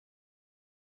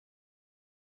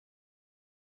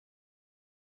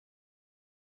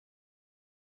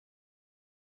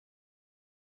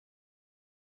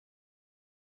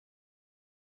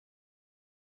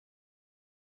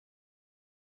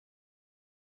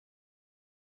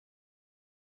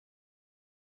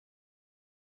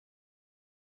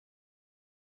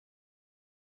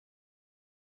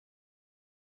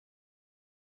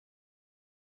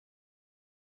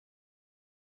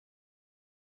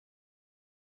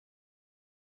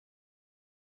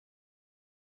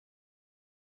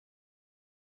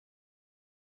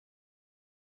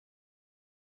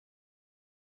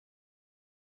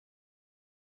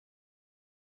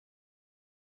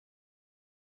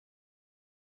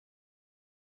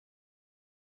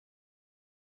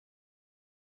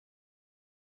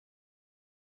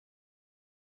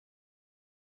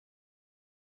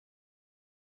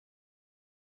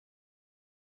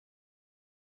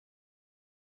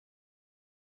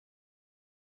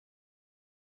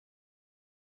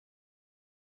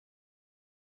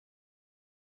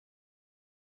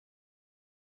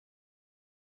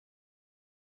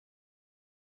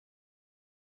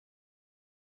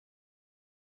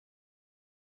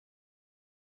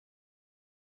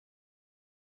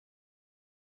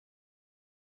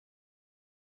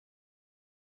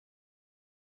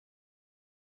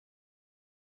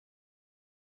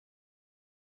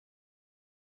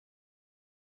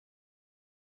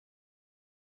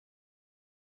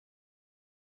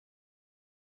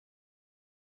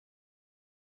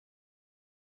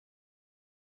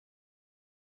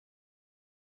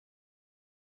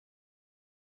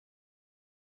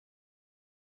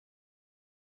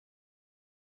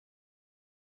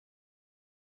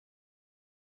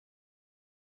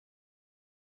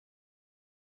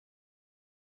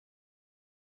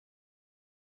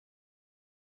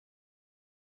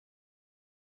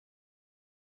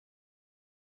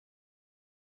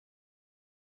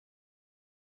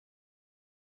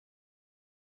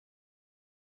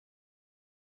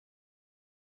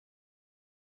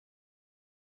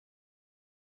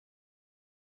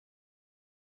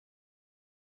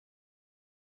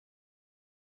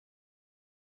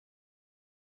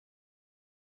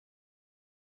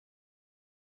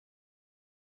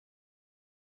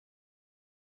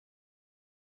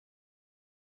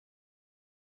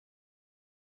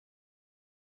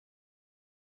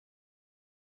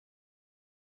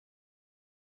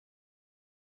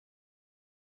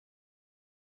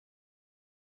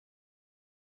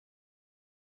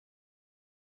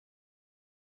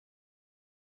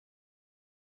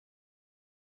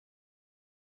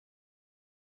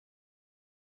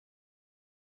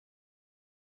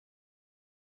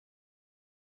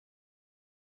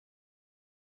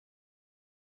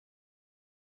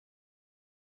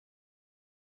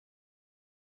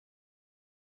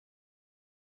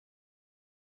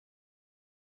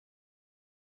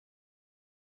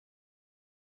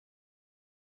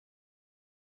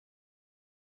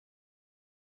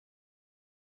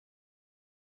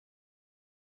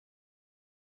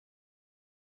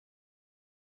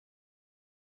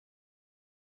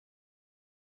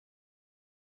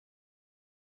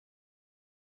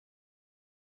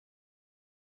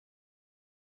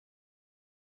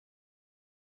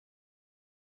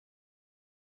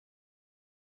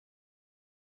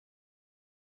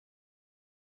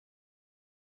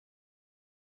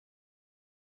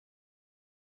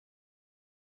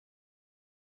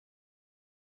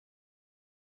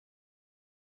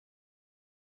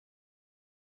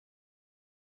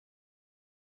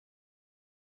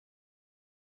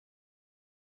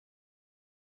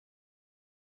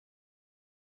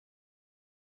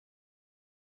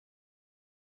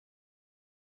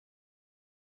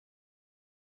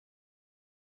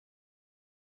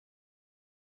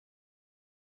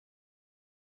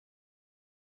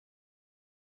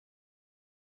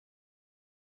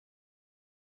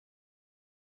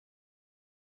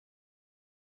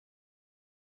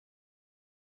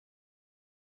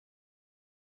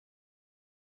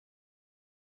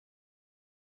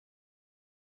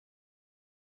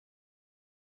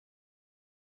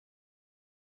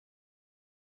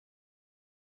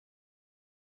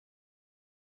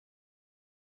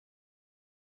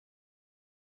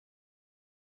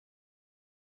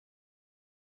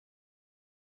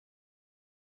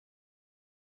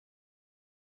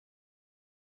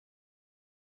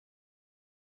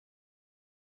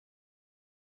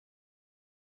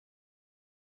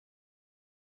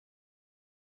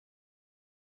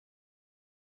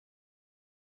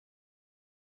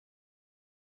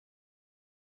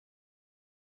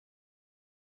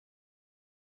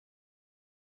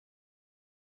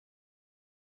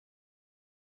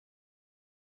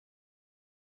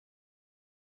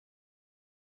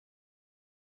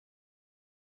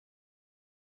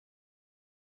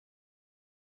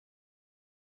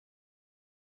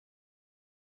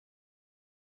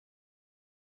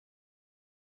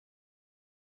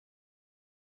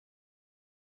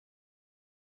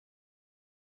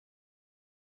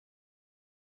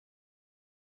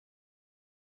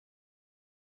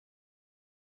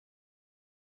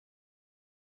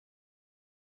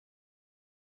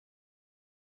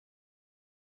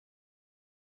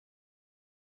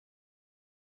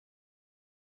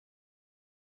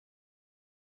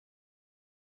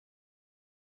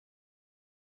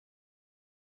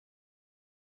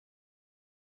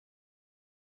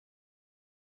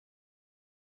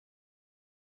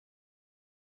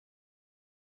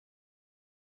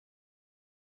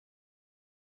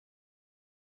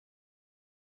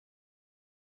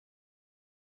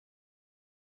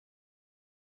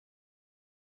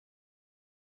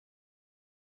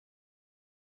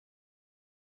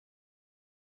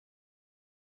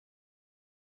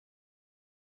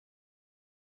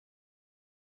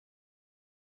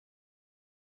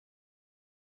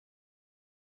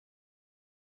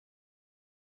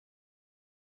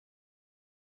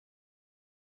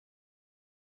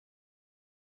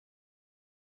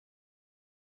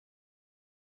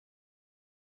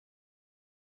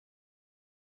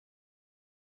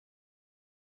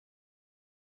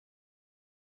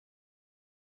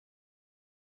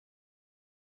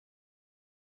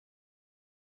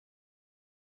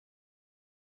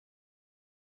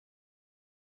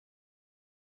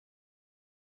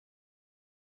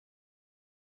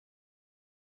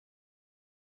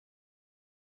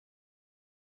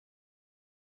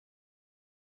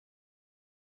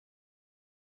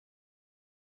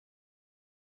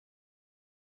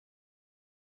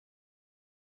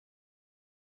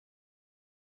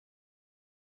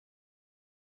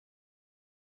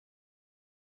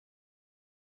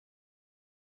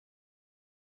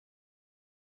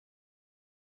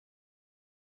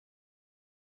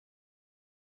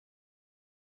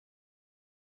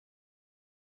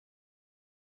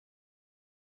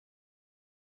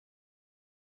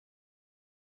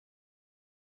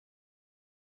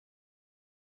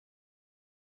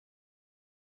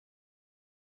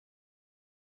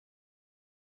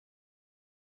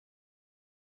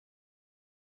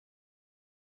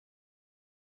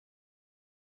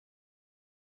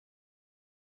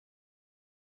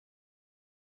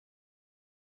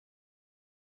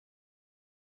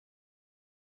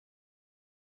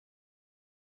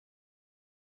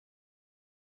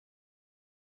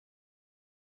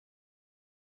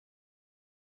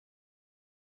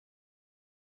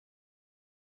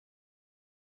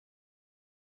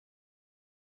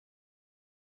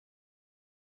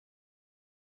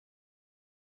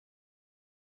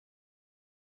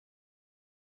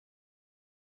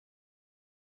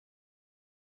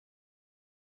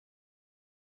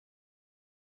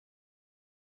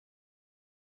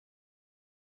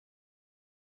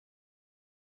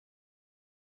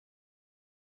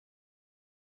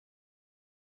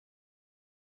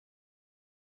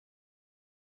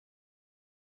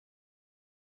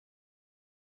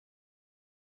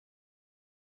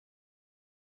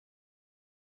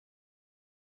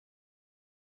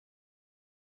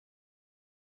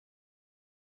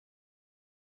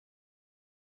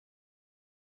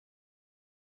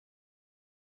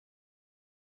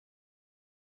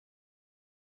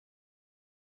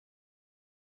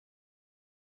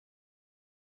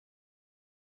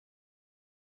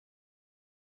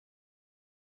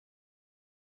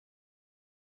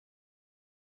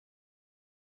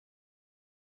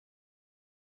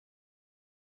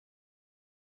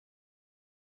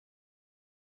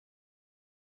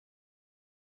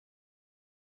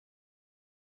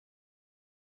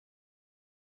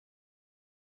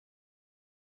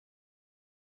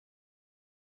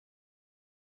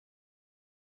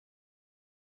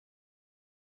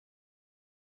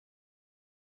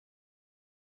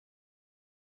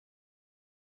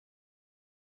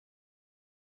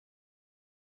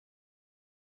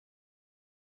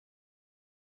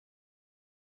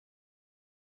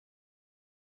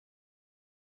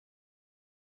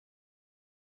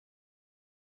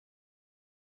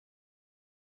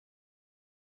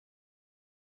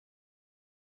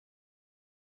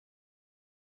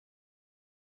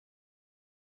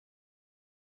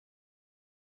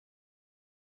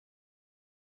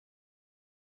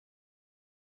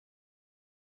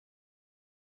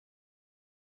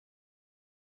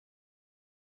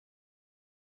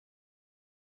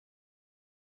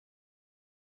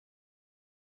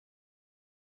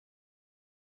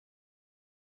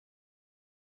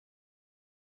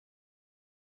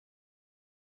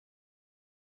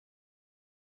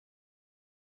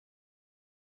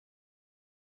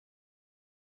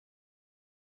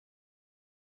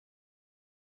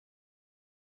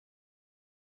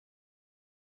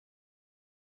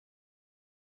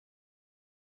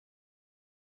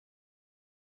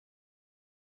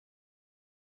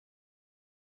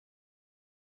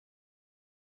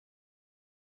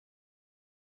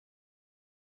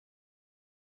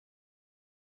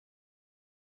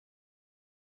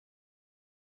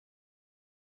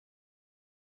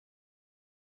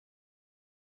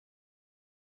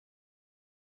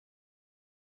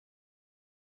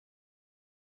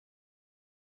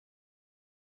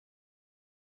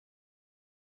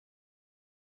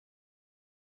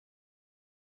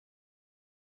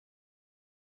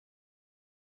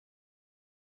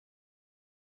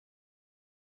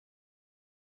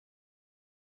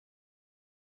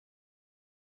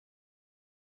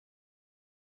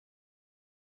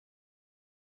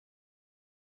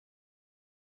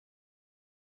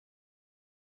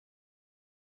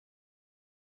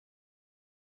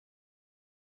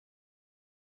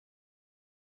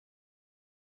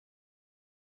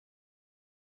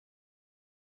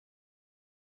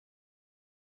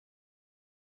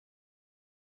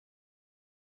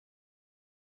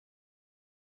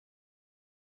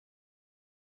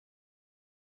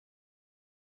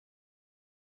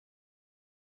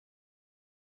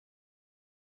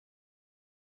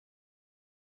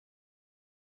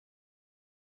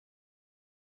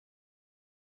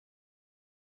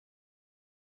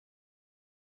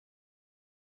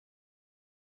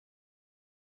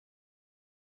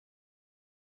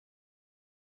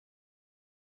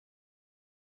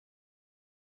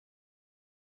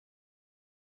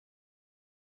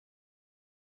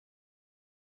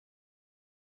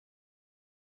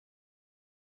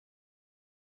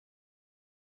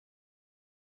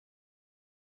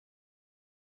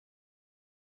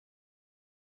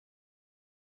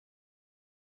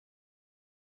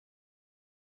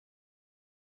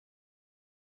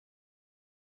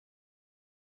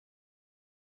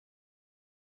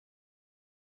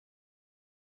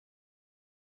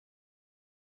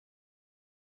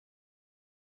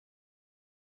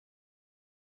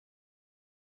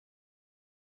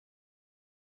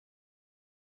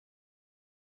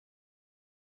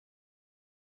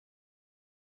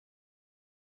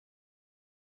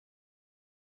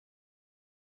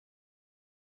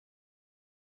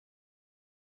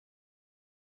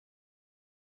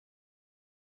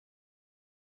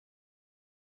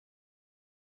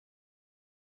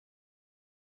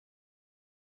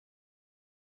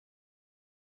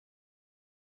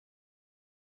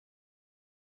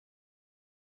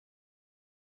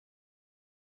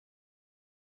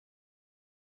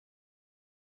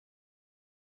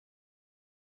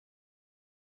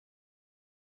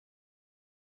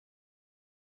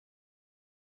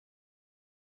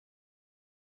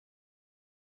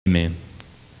 Amen.